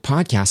where you're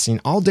podcasting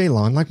all day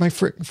long, like my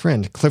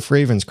friend Cliff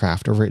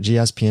Ravenscraft over at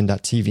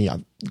gspn.tv,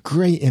 a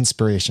great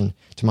inspiration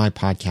to my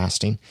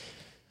podcasting.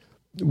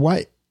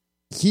 What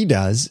he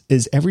does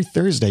is every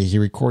Thursday he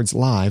records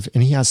live,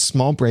 and he has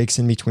small breaks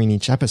in between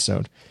each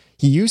episode.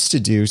 He used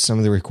to do some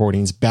of the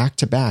recordings back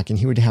to back, and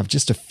he would have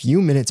just a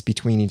few minutes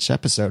between each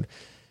episode.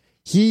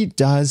 He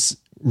does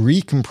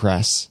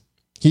recompress.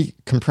 He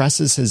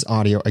compresses his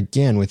audio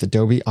again with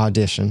Adobe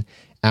Audition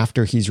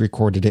after he's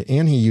recorded it,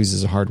 and he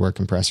uses a hardware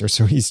compressor,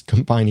 so he's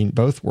combining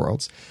both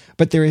worlds.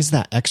 But there is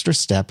that extra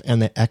step and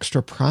the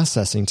extra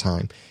processing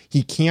time.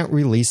 He can't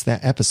release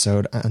that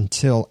episode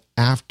until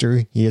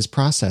after he has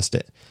processed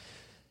it.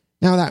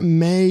 Now, that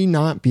may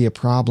not be a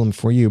problem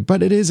for you,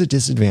 but it is a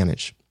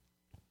disadvantage.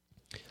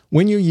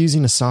 When you're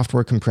using a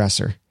software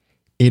compressor,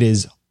 it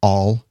is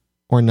all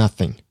or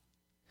nothing.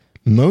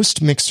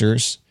 Most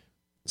mixers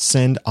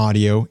send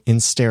audio in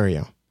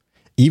stereo.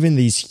 Even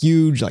these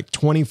huge, like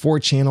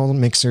 24-channel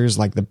mixers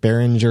like the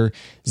Behringer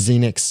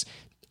Xenix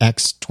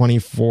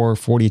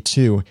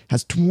X2442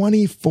 has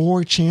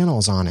 24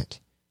 channels on it.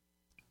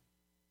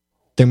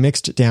 They're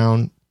mixed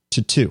down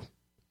to 2,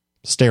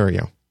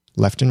 stereo,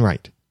 left and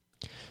right.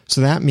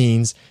 So that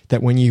means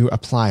that when you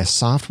apply a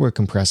software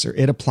compressor,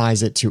 it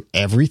applies it to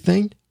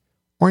everything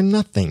or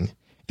nothing.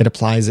 It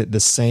applies it the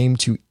same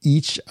to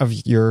each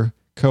of your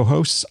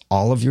co-hosts,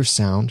 all of your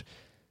sound,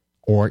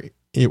 or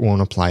it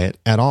won't apply it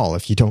at all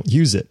if you don't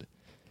use it.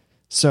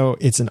 So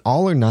it's an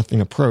all or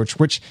nothing approach,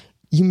 which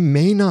you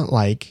may not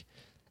like.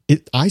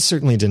 I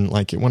certainly didn't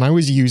like it. When I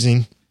was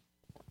using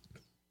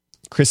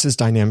Chris's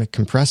dynamic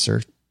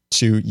compressor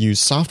to use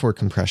software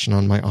compression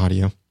on my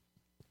audio,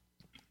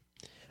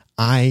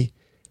 I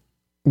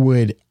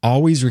would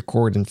always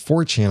record in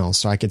 4 channels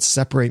so I could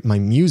separate my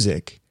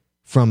music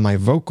from my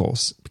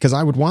vocals, because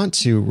I would want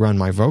to run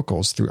my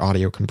vocals through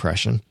audio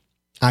compression.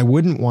 I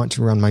wouldn't want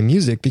to run my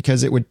music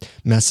because it would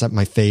mess up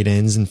my fade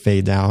ins and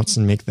fade outs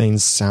and make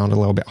things sound a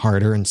little bit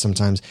harder. And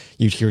sometimes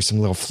you'd hear some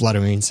little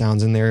fluttering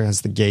sounds in there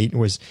as the gate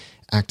was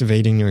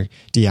activating or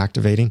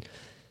deactivating.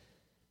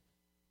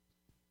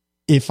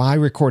 If I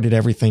recorded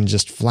everything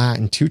just flat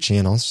in 2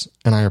 channels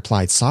and I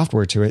applied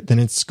software to it, then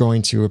it's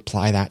going to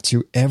apply that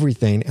to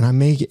everything. And I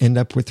may end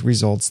up with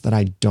results that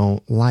I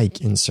don't like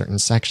in certain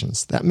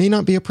sections. That may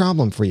not be a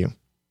problem for you.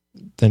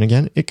 Then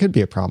again, it could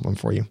be a problem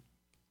for you.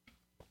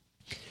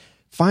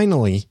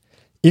 Finally,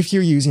 if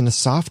you're using a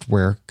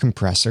software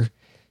compressor,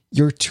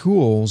 your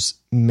tools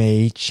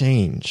may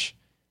change.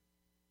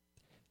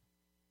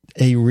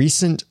 A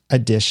recent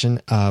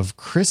addition of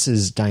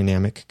Chris's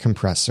dynamic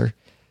compressor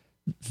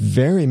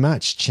very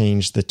much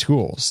changed the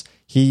tools.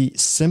 He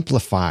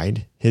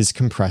simplified his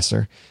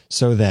compressor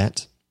so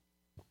that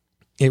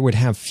it would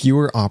have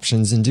fewer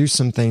options and do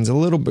some things a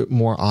little bit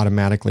more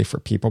automatically for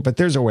people. But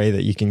there's a way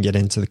that you can get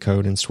into the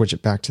code and switch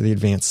it back to the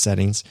advanced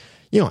settings.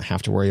 You don't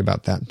have to worry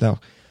about that, though.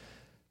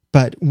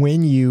 But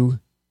when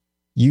you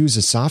use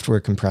a software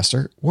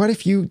compressor, what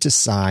if you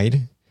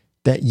decide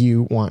that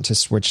you want to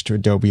switch to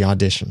Adobe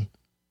Audition?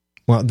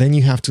 Well, then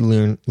you have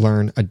to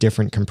learn a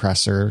different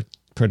compressor,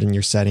 put in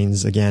your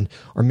settings again,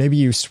 or maybe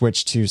you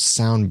switch to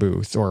Sound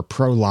Booth or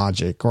Pro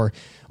Logic, or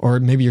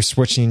maybe you're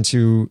switching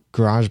to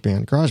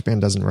GarageBand.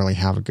 GarageBand doesn't really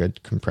have a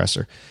good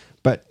compressor,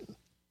 but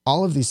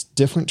all of these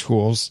different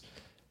tools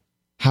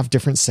have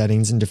different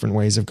settings and different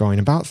ways of going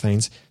about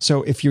things.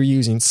 So if you're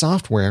using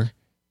software,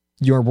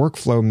 your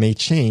workflow may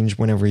change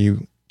whenever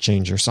you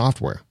change your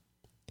software.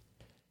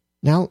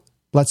 Now,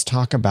 let's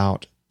talk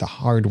about the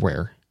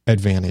hardware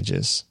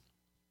advantages.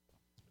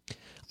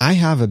 I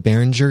have a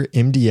Behringer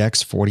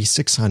MDX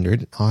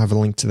 4600. I'll have a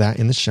link to that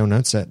in the show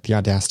notes at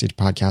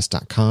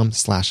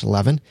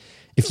theaudacitypodcast.com/11.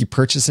 If you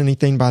purchase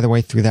anything, by the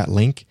way, through that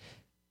link,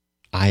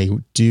 I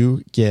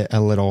do get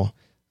a little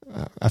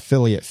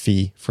affiliate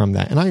fee from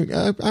that. And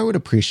I would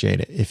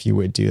appreciate it if you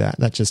would do that.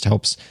 That just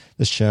helps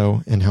the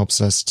show and helps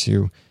us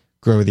to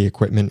grow the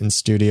equipment in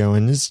studio,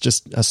 and it's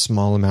just a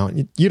small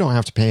amount. You don't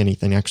have to pay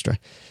anything extra.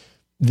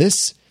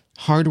 This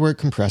hardware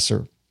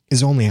compressor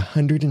is only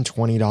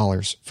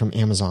 $120 from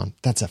Amazon.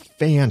 That's a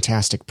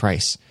fantastic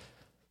price.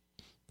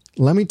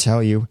 Let me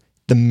tell you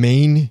the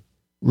main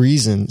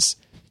reasons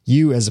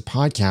you as a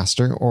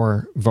podcaster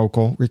or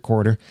vocal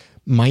recorder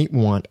might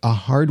want a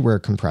hardware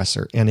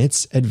compressor and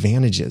its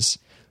advantages.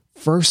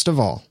 First of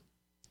all,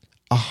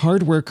 a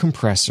hardware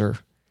compressor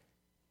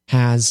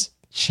has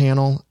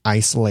channel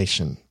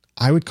isolation.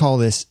 I would call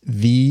this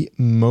the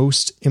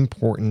most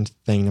important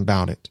thing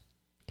about it.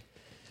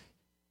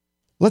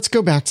 Let's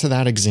go back to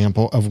that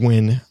example of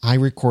when I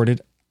recorded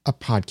a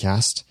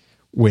podcast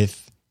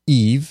with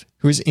Eve,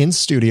 who is in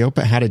studio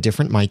but had a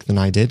different mic than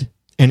I did.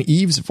 And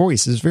Eve's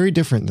voice is very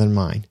different than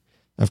mine.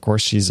 Of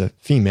course, she's a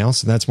female,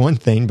 so that's one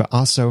thing, but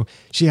also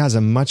she has a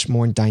much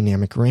more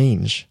dynamic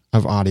range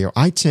of audio.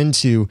 I tend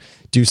to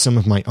do some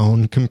of my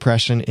own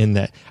compression in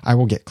that I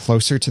will get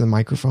closer to the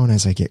microphone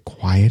as I get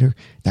quieter.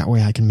 That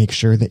way I can make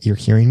sure that you're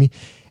hearing me.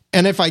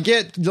 And if I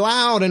get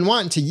loud and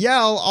want to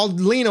yell, I'll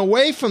lean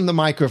away from the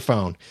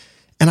microphone.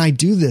 And I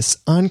do this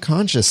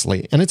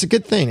unconsciously, and it's a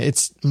good thing.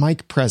 It's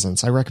mic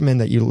presence. I recommend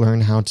that you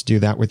learn how to do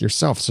that with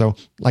yourself. So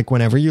like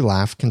whenever you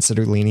laugh,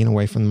 consider leaning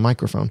away from the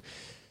microphone.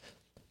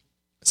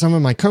 Some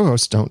of my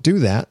co-hosts don't do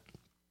that,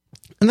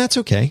 and that's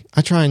okay.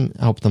 I try and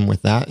help them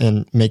with that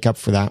and make up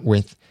for that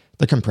with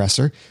the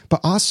compressor. But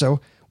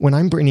also, when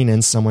I'm bringing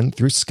in someone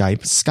through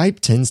Skype,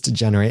 Skype tends to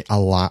generate a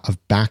lot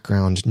of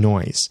background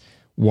noise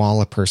while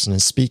a person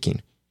is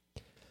speaking.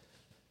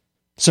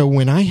 So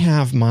when I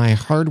have my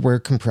hardware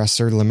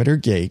compressor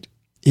limiter gate,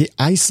 it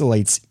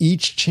isolates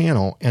each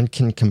channel and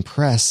can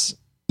compress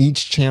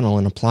each channel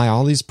and apply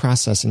all these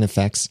processing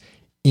effects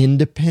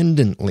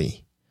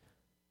independently.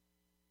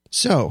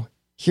 So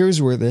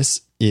here's where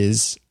this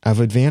is of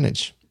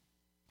advantage.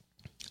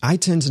 I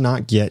tend to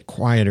not get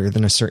quieter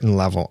than a certain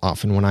level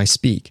often when I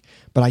speak,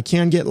 but I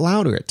can get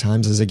louder at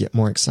times as I get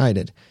more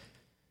excited.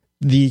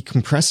 The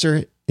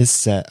compressor is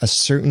set a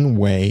certain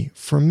way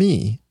for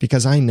me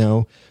because I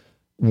know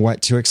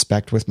what to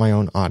expect with my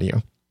own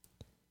audio.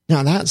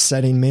 Now, that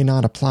setting may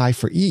not apply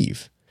for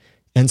Eve,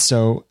 and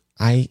so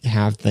I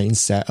have things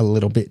set a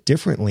little bit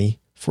differently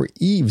for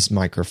Eve's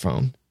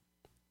microphone.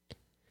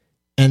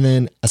 And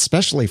then,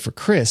 especially for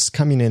Chris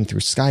coming in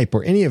through Skype,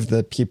 or any of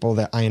the people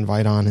that I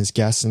invite on as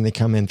guests and they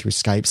come in through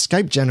Skype,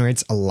 Skype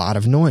generates a lot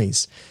of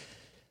noise.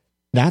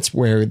 That's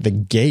where the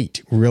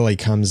gate really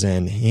comes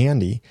in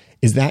handy,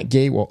 is that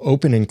gate will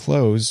open and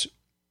close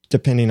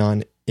depending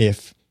on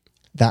if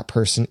that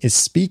person is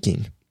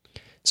speaking.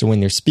 So when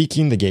they're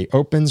speaking, the gate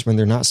opens. When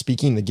they're not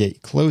speaking, the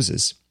gate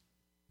closes.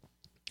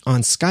 On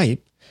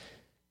Skype,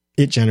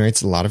 it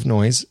generates a lot of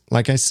noise,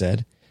 like I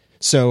said.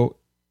 So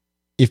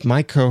if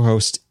my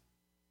co-host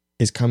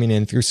is coming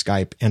in through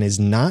Skype and is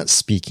not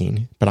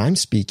speaking, but I'm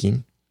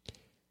speaking,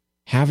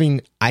 having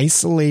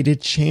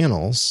isolated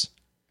channels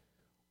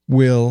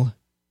will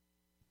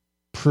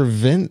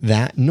prevent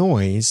that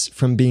noise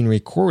from being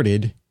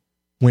recorded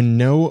when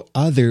no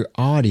other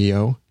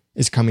audio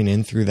is coming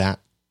in through that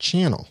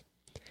channel.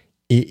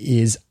 It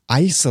is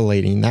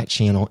isolating that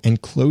channel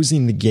and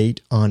closing the gate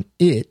on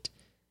it,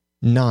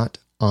 not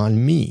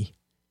on me.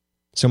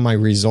 So my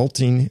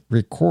resulting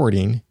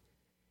recording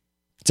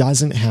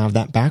doesn't have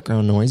that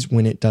background noise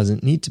when it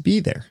doesn't need to be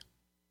there.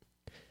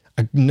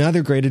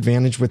 Another great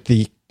advantage with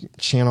the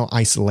channel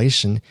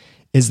isolation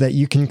is that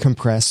you can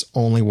compress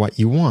only what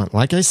you want.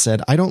 Like I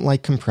said, I don't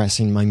like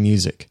compressing my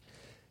music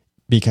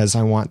because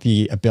I want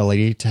the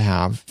ability to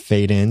have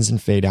fade ins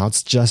and fade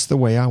outs just the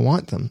way I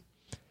want them.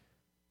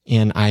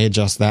 And I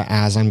adjust that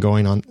as I'm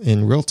going on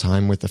in real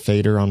time with the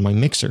fader on my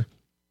mixer.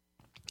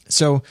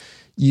 So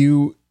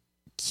you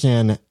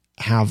can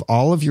have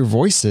all of your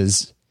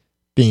voices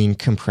being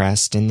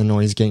compressed in the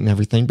noise gate and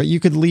everything, but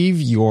you could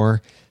leave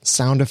your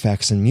sound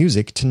effects and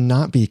music to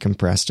not be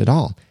compressed at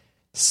all,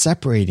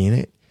 separating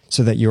it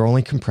so that you're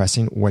only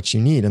compressing what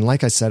you need. And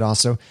like I said,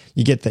 also,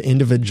 you get the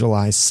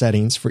individualized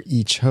settings for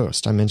each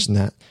host. I mentioned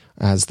that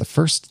as the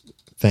first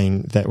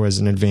thing that was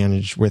an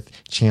advantage with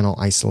channel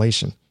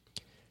isolation.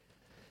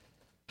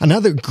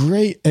 Another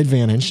great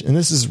advantage, and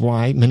this is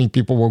why many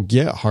people will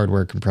get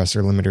hardware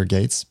compressor limiter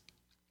gates,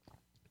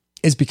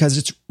 is because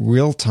it's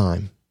real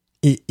time.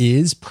 It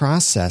is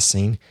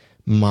processing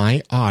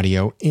my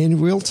audio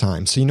in real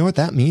time. So you know what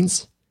that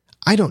means?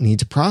 I don't need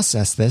to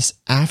process this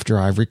after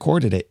I've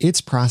recorded it. It's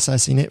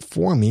processing it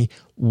for me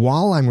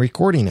while I'm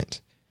recording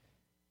it.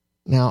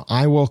 Now,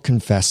 I will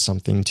confess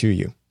something to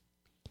you.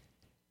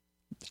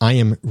 I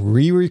am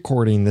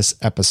re-recording this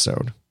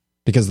episode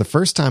because the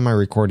first time I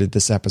recorded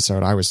this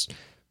episode, I was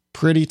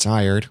pretty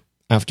tired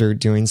after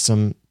doing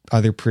some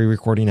other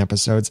pre-recording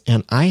episodes,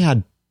 and I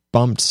had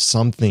bumped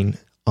something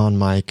on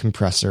my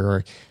compressor,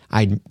 or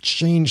I'd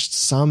changed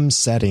some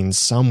settings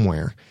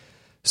somewhere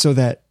so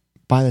that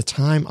by the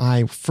time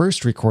I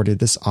first recorded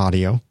this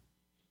audio,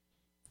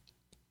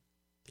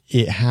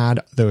 it had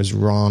those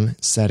wrong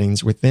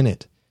settings within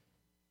it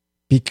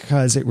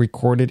because it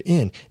recorded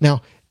in.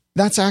 Now,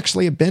 that's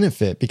actually a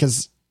benefit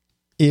because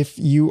if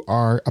you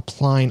are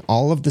applying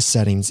all of the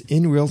settings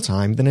in real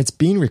time, then it's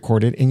being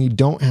recorded and you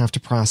don't have to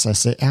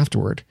process it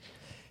afterward.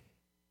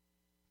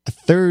 A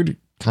third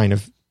kind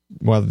of,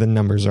 well, the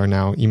numbers are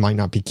now, you might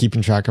not be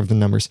keeping track of the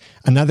numbers.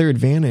 Another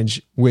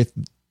advantage with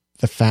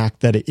the fact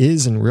that it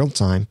is in real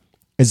time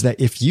is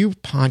that if you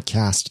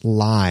podcast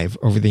live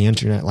over the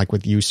internet, like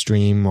with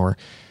Ustream or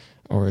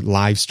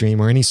Livestream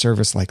or any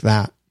service like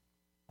that,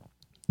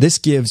 this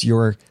gives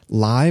your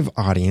live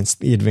audience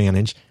the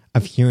advantage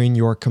of hearing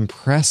your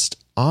compressed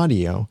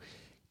audio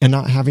and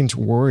not having to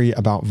worry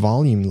about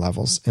volume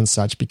levels and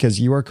such because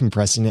you are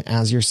compressing it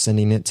as you're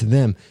sending it to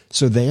them.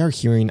 So they are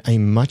hearing a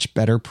much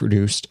better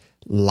produced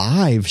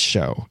live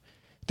show.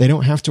 They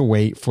don't have to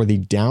wait for the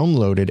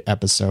downloaded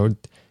episode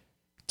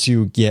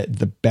to get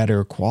the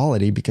better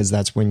quality because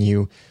that's when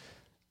you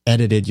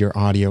edited your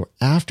audio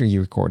after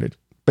you recorded.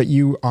 But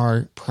you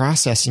are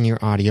processing your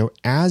audio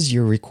as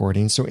you're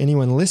recording. So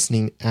anyone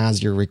listening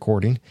as you're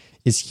recording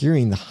is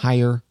hearing the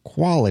higher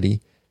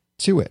quality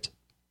to it.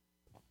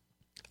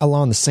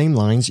 Along the same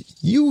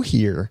lines, you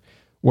hear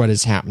what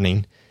is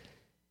happening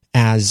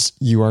as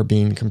you are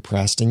being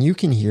compressed, and you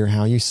can hear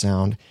how you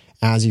sound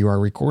as you are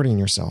recording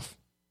yourself.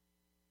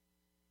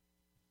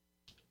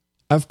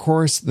 Of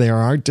course, there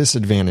are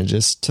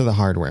disadvantages to the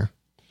hardware.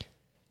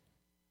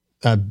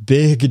 A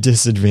big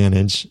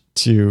disadvantage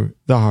to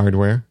the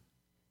hardware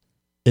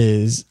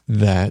is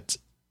that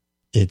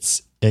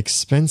it's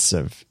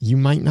expensive. You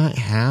might not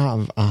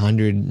have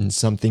 $100 and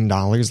something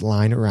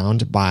lying around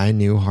to buy a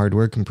new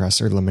hardware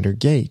compressor limiter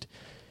gate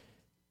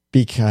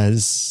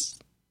because,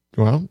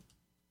 well,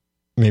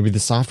 maybe the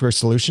software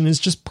solution is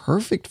just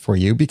perfect for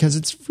you because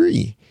it's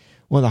free.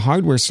 Well, the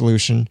hardware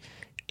solution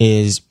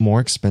is more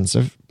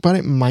expensive, but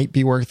it might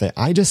be worth it.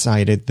 I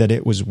decided that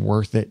it was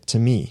worth it to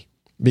me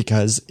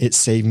because it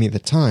saved me the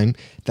time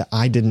that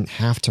I didn't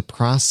have to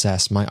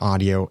process my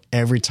audio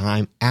every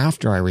time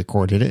after I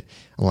recorded it,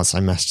 unless I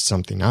messed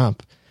something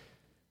up.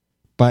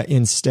 But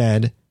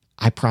instead,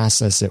 I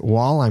process it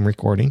while I'm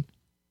recording,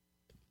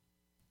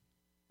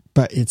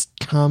 but it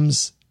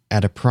comes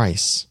at a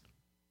price.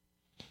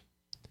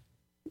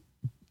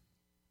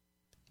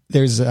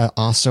 There's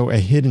also a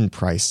hidden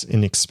price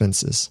in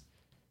expenses.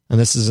 And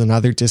this is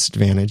another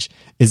disadvantage,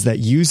 is that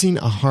using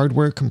a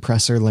hardware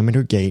compressor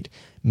limiter gate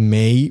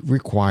may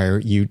require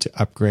you to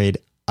upgrade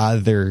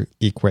other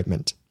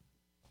equipment.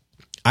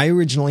 I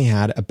originally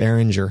had a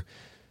Behringer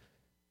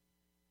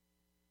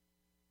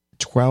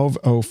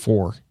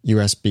 1204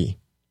 USB.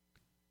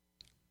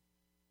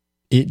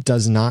 It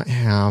does not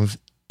have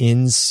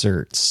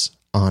inserts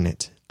on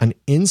it. An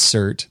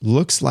insert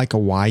looks like a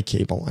Y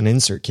cable. An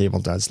insert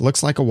cable does.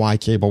 Looks like a Y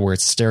cable where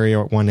it's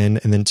stereo at one end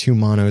and then two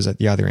monos at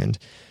the other end.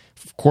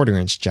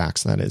 1/4-inch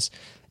jacks, that is.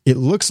 It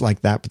looks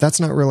like that, but that's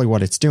not really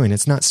what it's doing.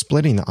 It's not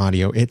splitting the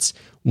audio. It's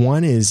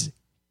one is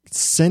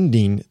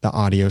sending the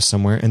audio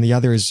somewhere and the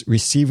other is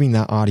receiving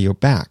that audio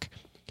back.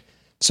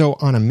 So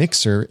on a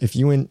mixer, if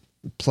you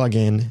plug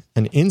in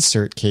an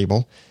insert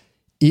cable,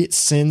 it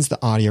sends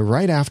the audio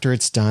right after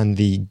it's done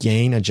the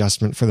gain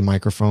adjustment for the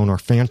microphone or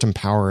phantom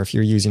power if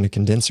you're using a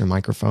condenser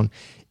microphone.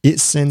 It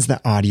sends the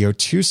audio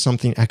to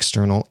something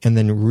external and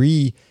then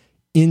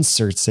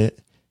re-inserts it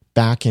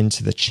back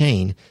into the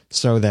chain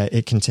so that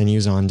it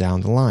continues on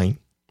down the line.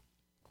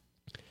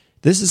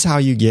 This is how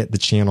you get the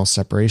channel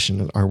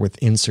separation, or with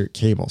insert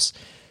cables.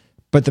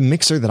 But the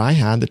mixer that I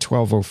had, the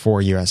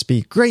 1204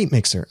 USB, great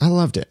mixer. I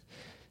loved it.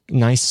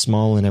 Nice,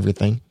 small, and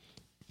everything.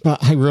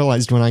 But I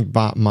realized when I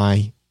bought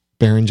my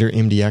Behringer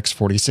MDX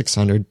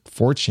 4600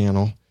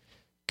 4-channel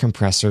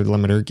compressor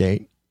limiter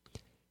gate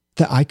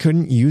that I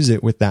couldn't use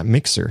it with that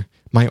mixer.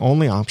 My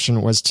only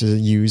option was to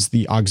use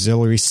the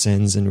auxiliary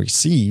sends and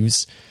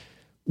receives,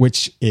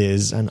 which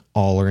is an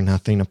all or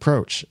nothing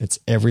approach. It's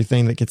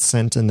everything that gets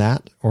sent in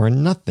that or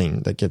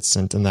nothing that gets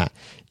sent in that.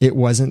 It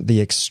wasn't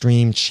the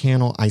extreme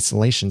channel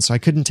isolation, so I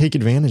couldn't take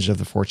advantage of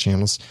the 4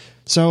 channels.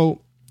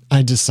 So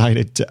I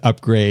decided to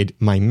upgrade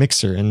my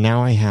mixer, and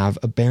now I have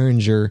a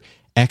Behringer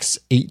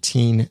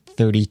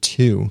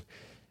X1832,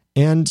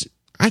 and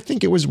I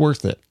think it was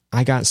worth it.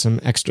 I got some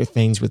extra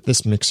things with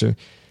this mixer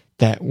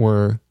that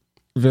were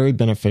very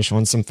beneficial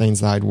and some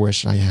things that I'd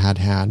wish I had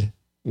had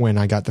when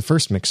I got the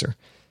first mixer.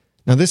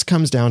 Now, this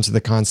comes down to the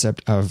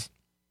concept of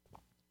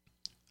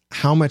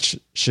how much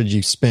should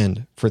you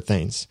spend for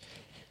things.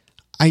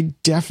 I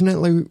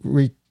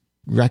definitely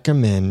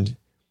recommend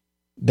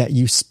that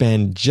you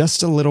spend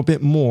just a little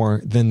bit more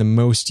than the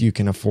most you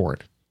can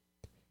afford.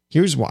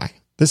 Here's why.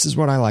 This is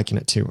what I liken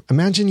it to.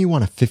 Imagine you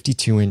want a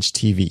 52-inch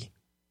TV.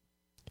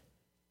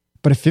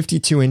 But a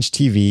 52-inch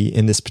TV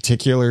in this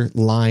particular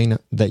line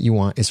that you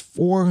want is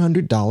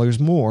 $400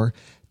 more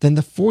than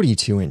the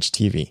 42-inch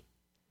TV.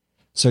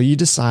 So you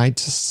decide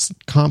to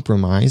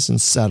compromise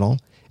and settle,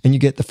 and you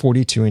get the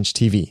 42-inch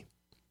TV.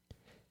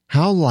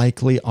 How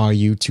likely are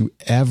you to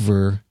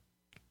ever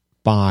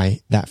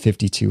buy that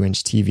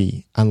 52-inch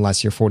TV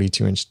unless your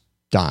 42-inch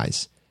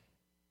dies?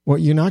 Well,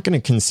 you're not going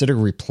to consider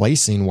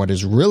replacing what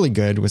is really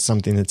good with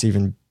something that's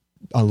even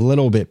a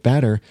little bit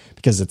better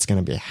because it's going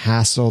to be a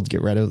hassle to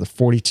get rid of the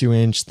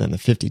 42-inch, then the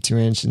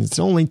 52-inch, and it's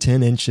only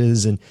 10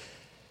 inches, and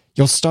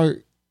you'll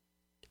start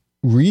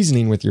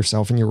reasoning with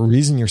yourself, and you'll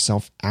reason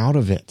yourself out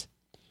of it.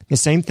 The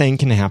same thing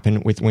can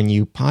happen with when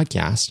you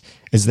podcast,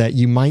 is that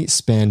you might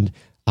spend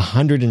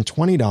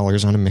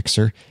 $120 on a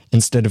mixer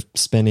instead of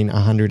spending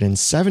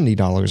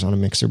 $170 on a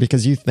mixer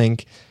because you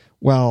think,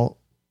 well,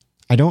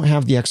 I don't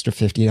have the extra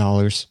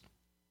 $50,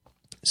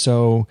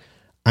 so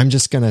I'm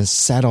just going to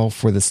settle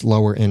for this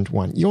lower end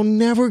one. You'll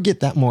never get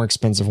that more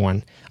expensive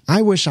one.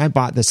 I wish I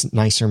bought this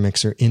nicer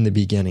mixer in the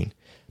beginning,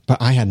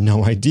 but I had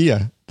no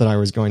idea that I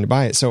was going to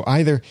buy it. So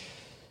either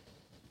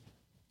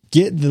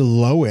get the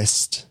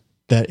lowest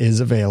that is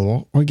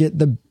available or get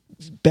the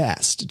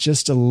best,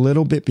 just a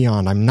little bit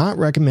beyond. I'm not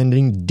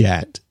recommending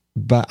debt,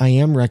 but I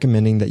am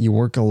recommending that you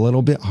work a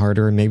little bit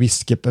harder and maybe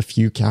skip a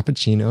few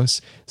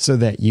cappuccinos so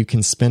that you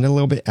can spend a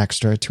little bit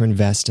extra to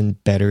invest in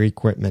better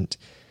equipment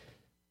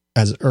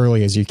as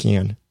early as you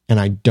can. And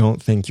I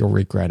don't think you'll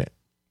regret it.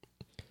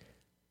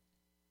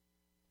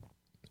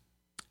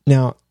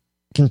 Now,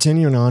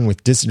 continuing on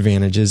with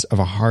disadvantages of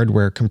a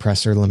hardware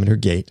compressor limiter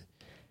gate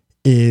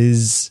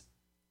is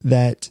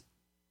that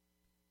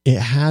it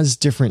has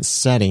different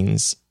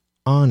settings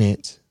on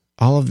it,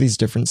 all of these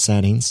different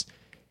settings.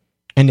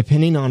 And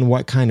depending on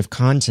what kind of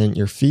content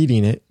you're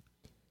feeding it,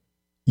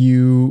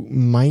 you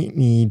might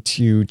need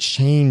to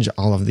change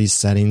all of these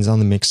settings on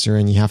the mixer,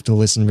 and you have to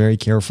listen very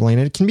carefully.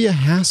 And it can be a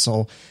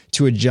hassle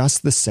to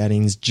adjust the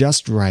settings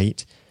just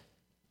right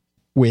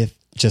with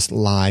just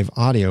live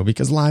audio,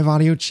 because live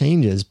audio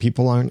changes.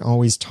 People aren't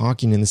always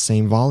talking in the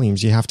same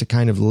volumes. You have to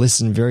kind of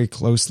listen very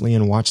closely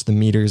and watch the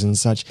meters and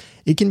such.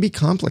 It can be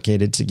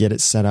complicated to get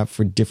it set up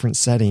for different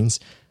settings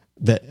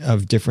that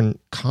of different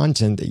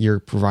content that you're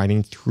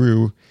providing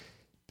through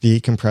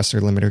the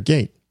compressor limiter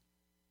gate.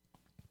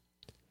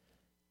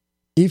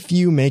 If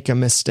you make a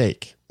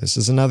mistake, this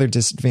is another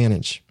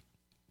disadvantage.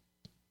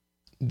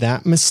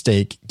 That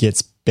mistake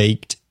gets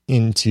baked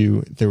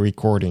into the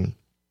recording.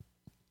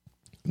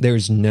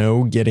 There's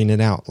no getting it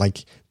out.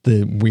 Like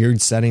the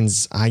weird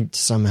settings I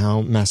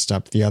somehow messed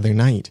up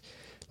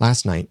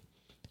last night.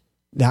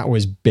 That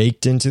was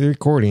baked into the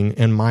recording,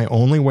 and my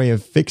only way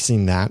of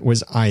fixing that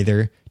was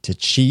either to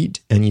cheat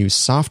and use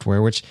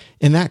software, which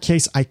in that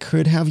case I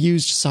could have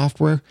used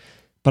software,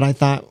 but I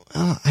thought,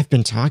 I've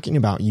been talking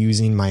about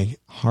using my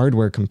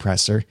hardware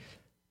compressor,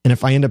 and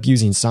if I end up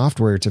using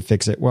software to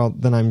fix it, well,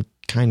 then I'm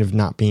kind of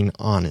not being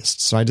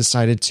honest. So I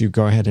decided to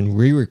go ahead and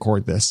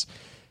re-record this.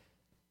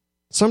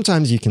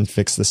 Sometimes you can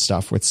fix this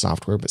stuff with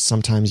software, but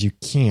sometimes you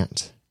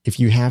can't. If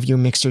you have your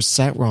mixer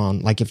set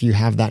wrong, like if you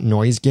have that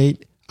noise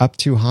gate up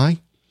too high,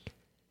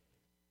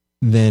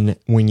 then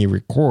when you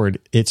record,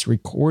 it's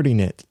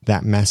recording it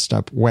that messed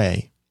up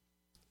way.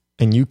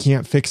 And you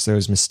can't fix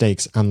those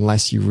mistakes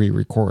unless you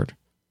re-record.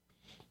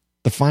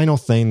 The final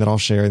thing that I'll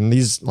share, and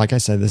these, like I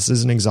said, this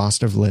isn't an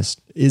exhaustive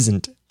list,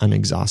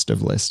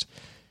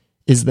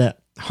 is that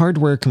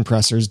hardware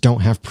compressors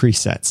don't have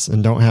presets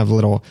and don't have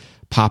little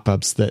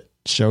pop-ups that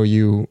show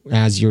you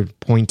as you're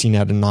pointing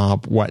at a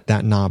knob what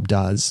that knob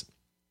does.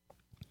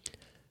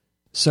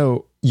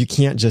 So you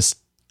can't just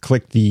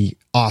click the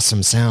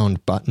awesome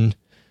sound button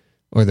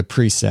or the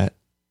preset.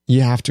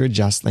 You have to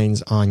adjust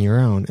things on your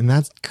own, and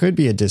that could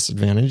be a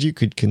disadvantage. You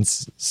could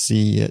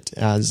see it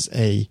as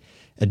a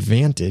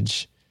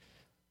advantage.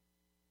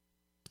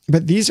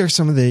 But these are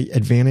some of the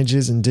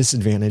advantages and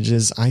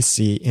disadvantages I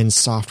see in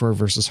software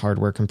versus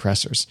hardware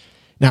compressors.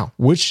 Now,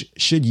 which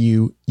should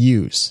you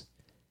use?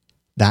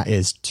 That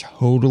is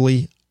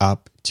totally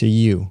up to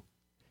you.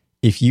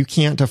 If you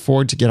can't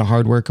afford to get a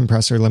hardware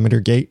compressor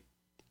limiter gate,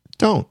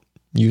 don't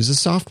use a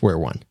software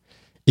one.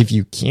 If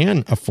you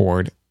can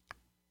afford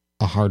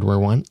a hardware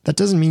one, that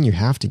doesn't mean you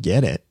have to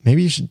get it.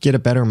 Maybe you should get a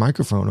better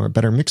microphone or a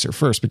better mixer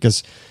first,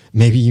 because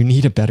maybe you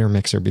need a better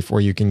mixer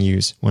before you can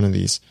use one of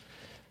these.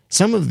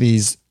 Some of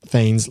these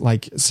things,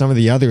 like some of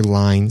the other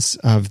lines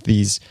of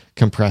these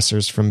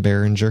compressors from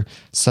Behringer,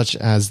 such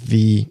as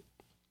the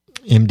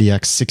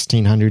MDX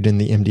 1600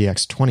 and the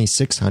MDX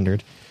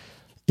 2600,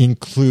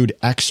 include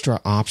extra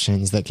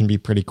options that can be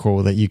pretty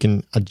cool, that you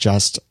can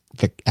adjust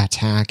the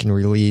attack and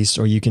release,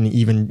 or you can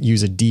even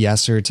use a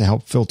de-esser to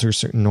help filter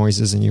certain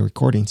noises in your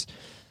recordings.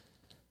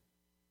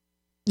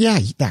 Yeah,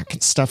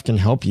 that stuff can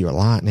help you a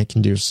lot and it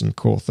can do some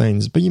cool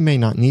things, but you may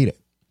not need it.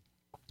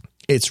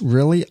 It's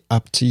really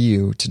up to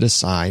you to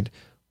decide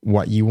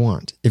what you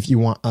want. If you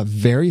want a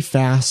very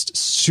fast,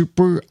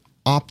 super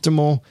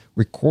optimal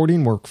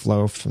recording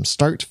workflow from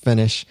start to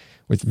finish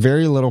with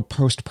very little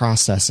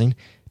post-processing,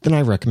 then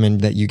I recommend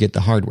that you get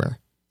the hardware.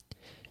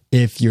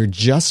 If you're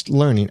just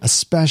learning,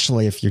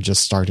 especially if you're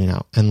just starting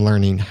out and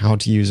learning how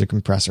to use a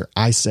compressor,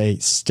 I say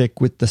stick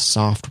with the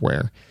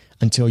software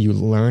until you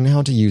learn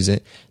how to use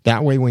it.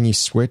 That way, when you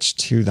switch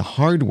to the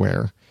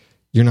hardware,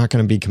 you're not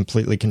going to be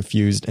completely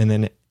confused and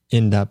then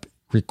end up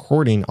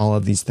recording all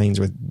of these things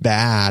with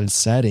bad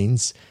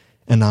settings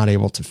and not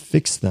able to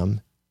fix them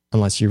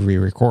unless you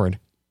re-record.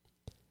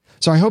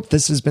 So I hope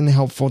this has been a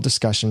helpful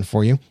discussion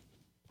for you.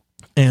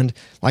 And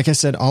like I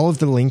said, all of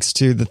the links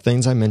to the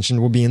things I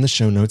mentioned will be in the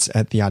show notes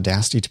at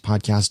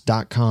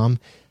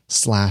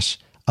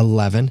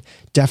theaudacitytopodcast.com/11.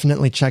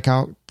 Definitely check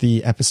out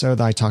the episode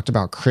that I talked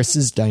about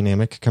Chris's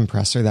dynamic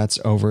compressor. That's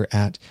over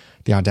at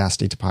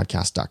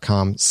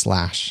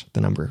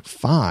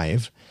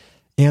theaudacitytopodcast.com/5.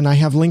 And I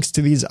have links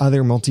to these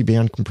other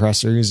multi-band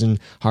compressors and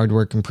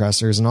hardware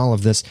compressors and all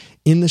of this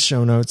in the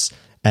show notes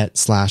at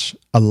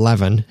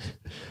 /11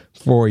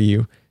 for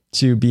you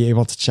to be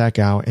able to check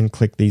out and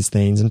click these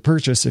things and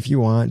purchase if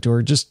you want,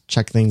 or just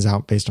check things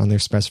out based on their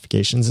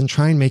specifications and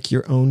try and make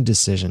your own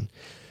decision.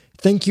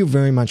 Thank you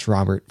very much,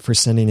 Robert, for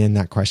sending in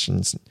that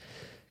questions.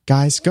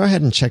 Guys, go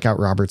ahead and check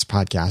out Robert's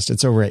podcast.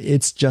 It's over at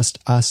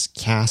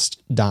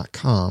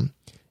it'sjustuscast.com.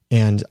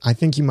 And I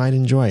think you might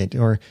enjoy it,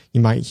 or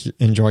you might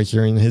enjoy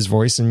hearing his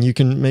voice, and you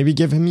can maybe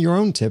give him your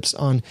own tips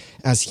on,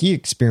 as he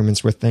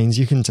experiments with things,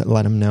 you can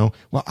let him know,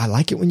 well, I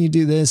like it when you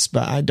do this,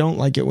 but I don't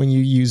like it when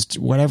you used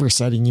whatever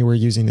setting you were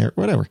using there,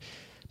 whatever.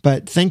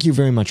 But thank you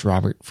very much,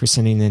 Robert, for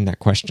sending in that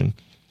question.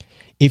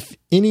 If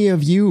any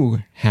of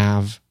you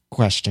have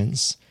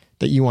questions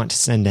that you want to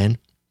send in,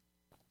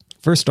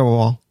 first of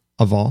all,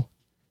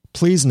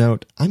 please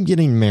note, I'm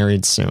getting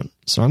married soon,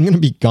 so I'm going to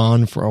be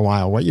gone for a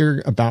while. What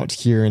you're about to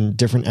hear in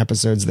different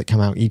episodes that come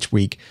out each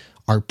week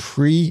are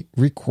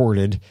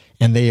pre-recorded,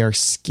 and they are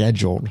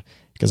scheduled,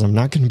 because I'm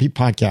not going to be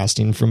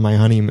podcasting from my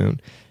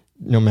honeymoon,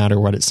 no matter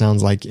what it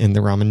sounds like in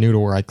the ramen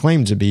noodle where I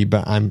claim to be,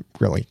 but I'm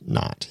really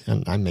not,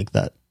 and I make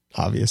that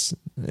obvious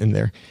in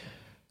there.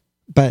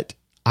 But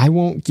I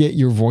won't get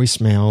your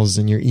voicemails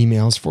and your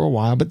emails for a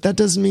while, but that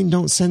doesn't mean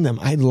don't send them.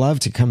 I'd love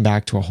to come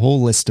back to a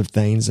whole list of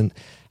things and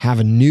have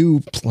a new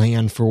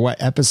plan for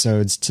what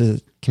episodes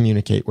to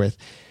communicate with,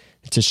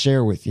 to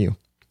share with you.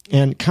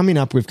 And coming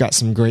up, we've got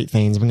some great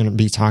things. I'm going to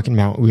be talking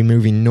about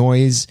removing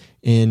noise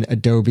in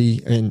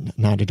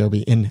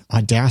in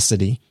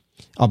Audacity.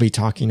 I'll be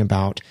talking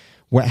about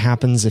what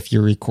happens if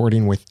you're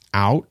recording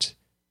without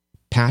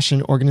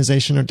passion,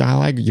 organization, or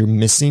dialogue. You're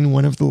missing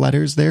one of the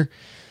letters there.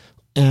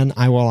 And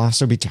I will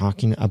also be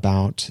talking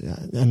about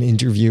an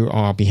interview, or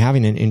I'll be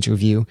having an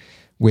interview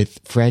with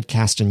Fred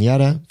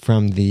Castaneda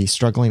from the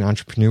Struggling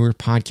Entrepreneur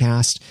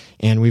podcast.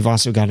 And we've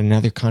also got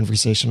another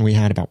conversation we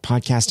had about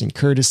podcasting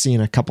courtesy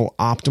and a couple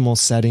optimal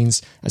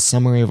settings, a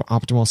summary of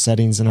optimal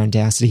settings in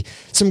Audacity.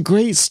 Some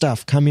great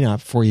stuff coming up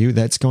for you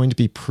that's going to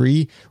be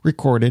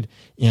pre-recorded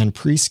and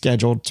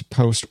pre-scheduled to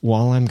post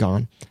while I'm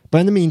gone. But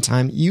in the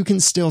meantime, you can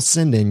still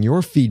send in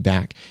your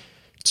feedback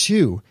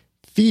to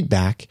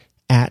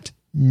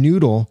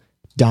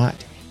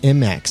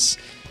feedback@noodle.mx.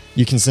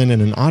 You can send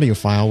in an audio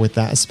file with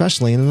that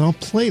especially, and then I'll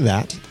play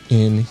that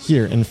in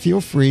here. And feel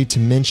free to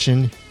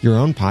mention your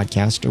own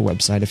podcast or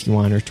website if you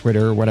want, or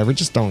Twitter or whatever.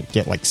 Just don't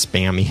get like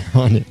spammy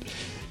on it.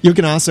 You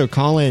can also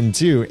call in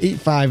to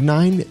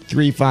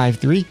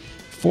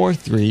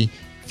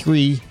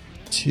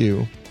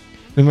 859-353-4332.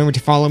 Remember to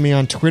follow me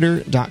on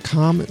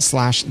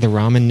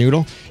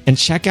twitter.com/theramennoodle and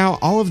check out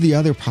all of the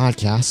other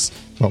podcasts,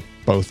 well,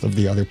 both of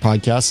the other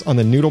podcasts on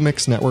the Noodle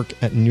Mix Network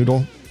at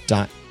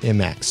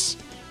noodle.mx.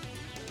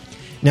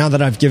 Now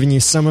that I've given you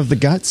some of the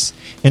guts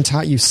and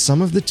taught you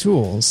some of the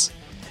tools,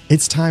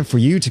 it's time for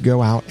you to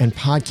go out and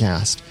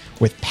podcast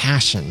with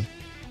passion,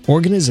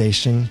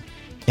 organization,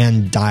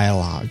 and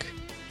dialogue.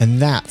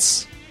 And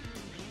that's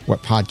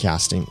what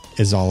podcasting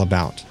is all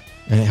about.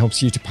 And it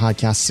helps you to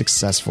podcast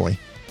successfully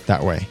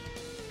that way.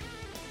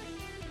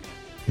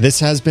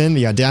 This has been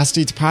the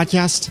Audacity to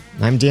Podcast.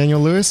 I'm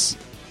Daniel Lewis,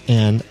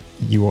 and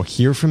you will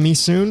hear from me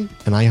soon,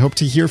 and I hope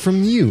to hear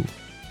from you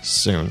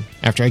soon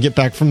after I get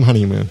back from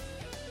honeymoon.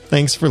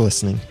 Thanks for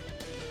listening.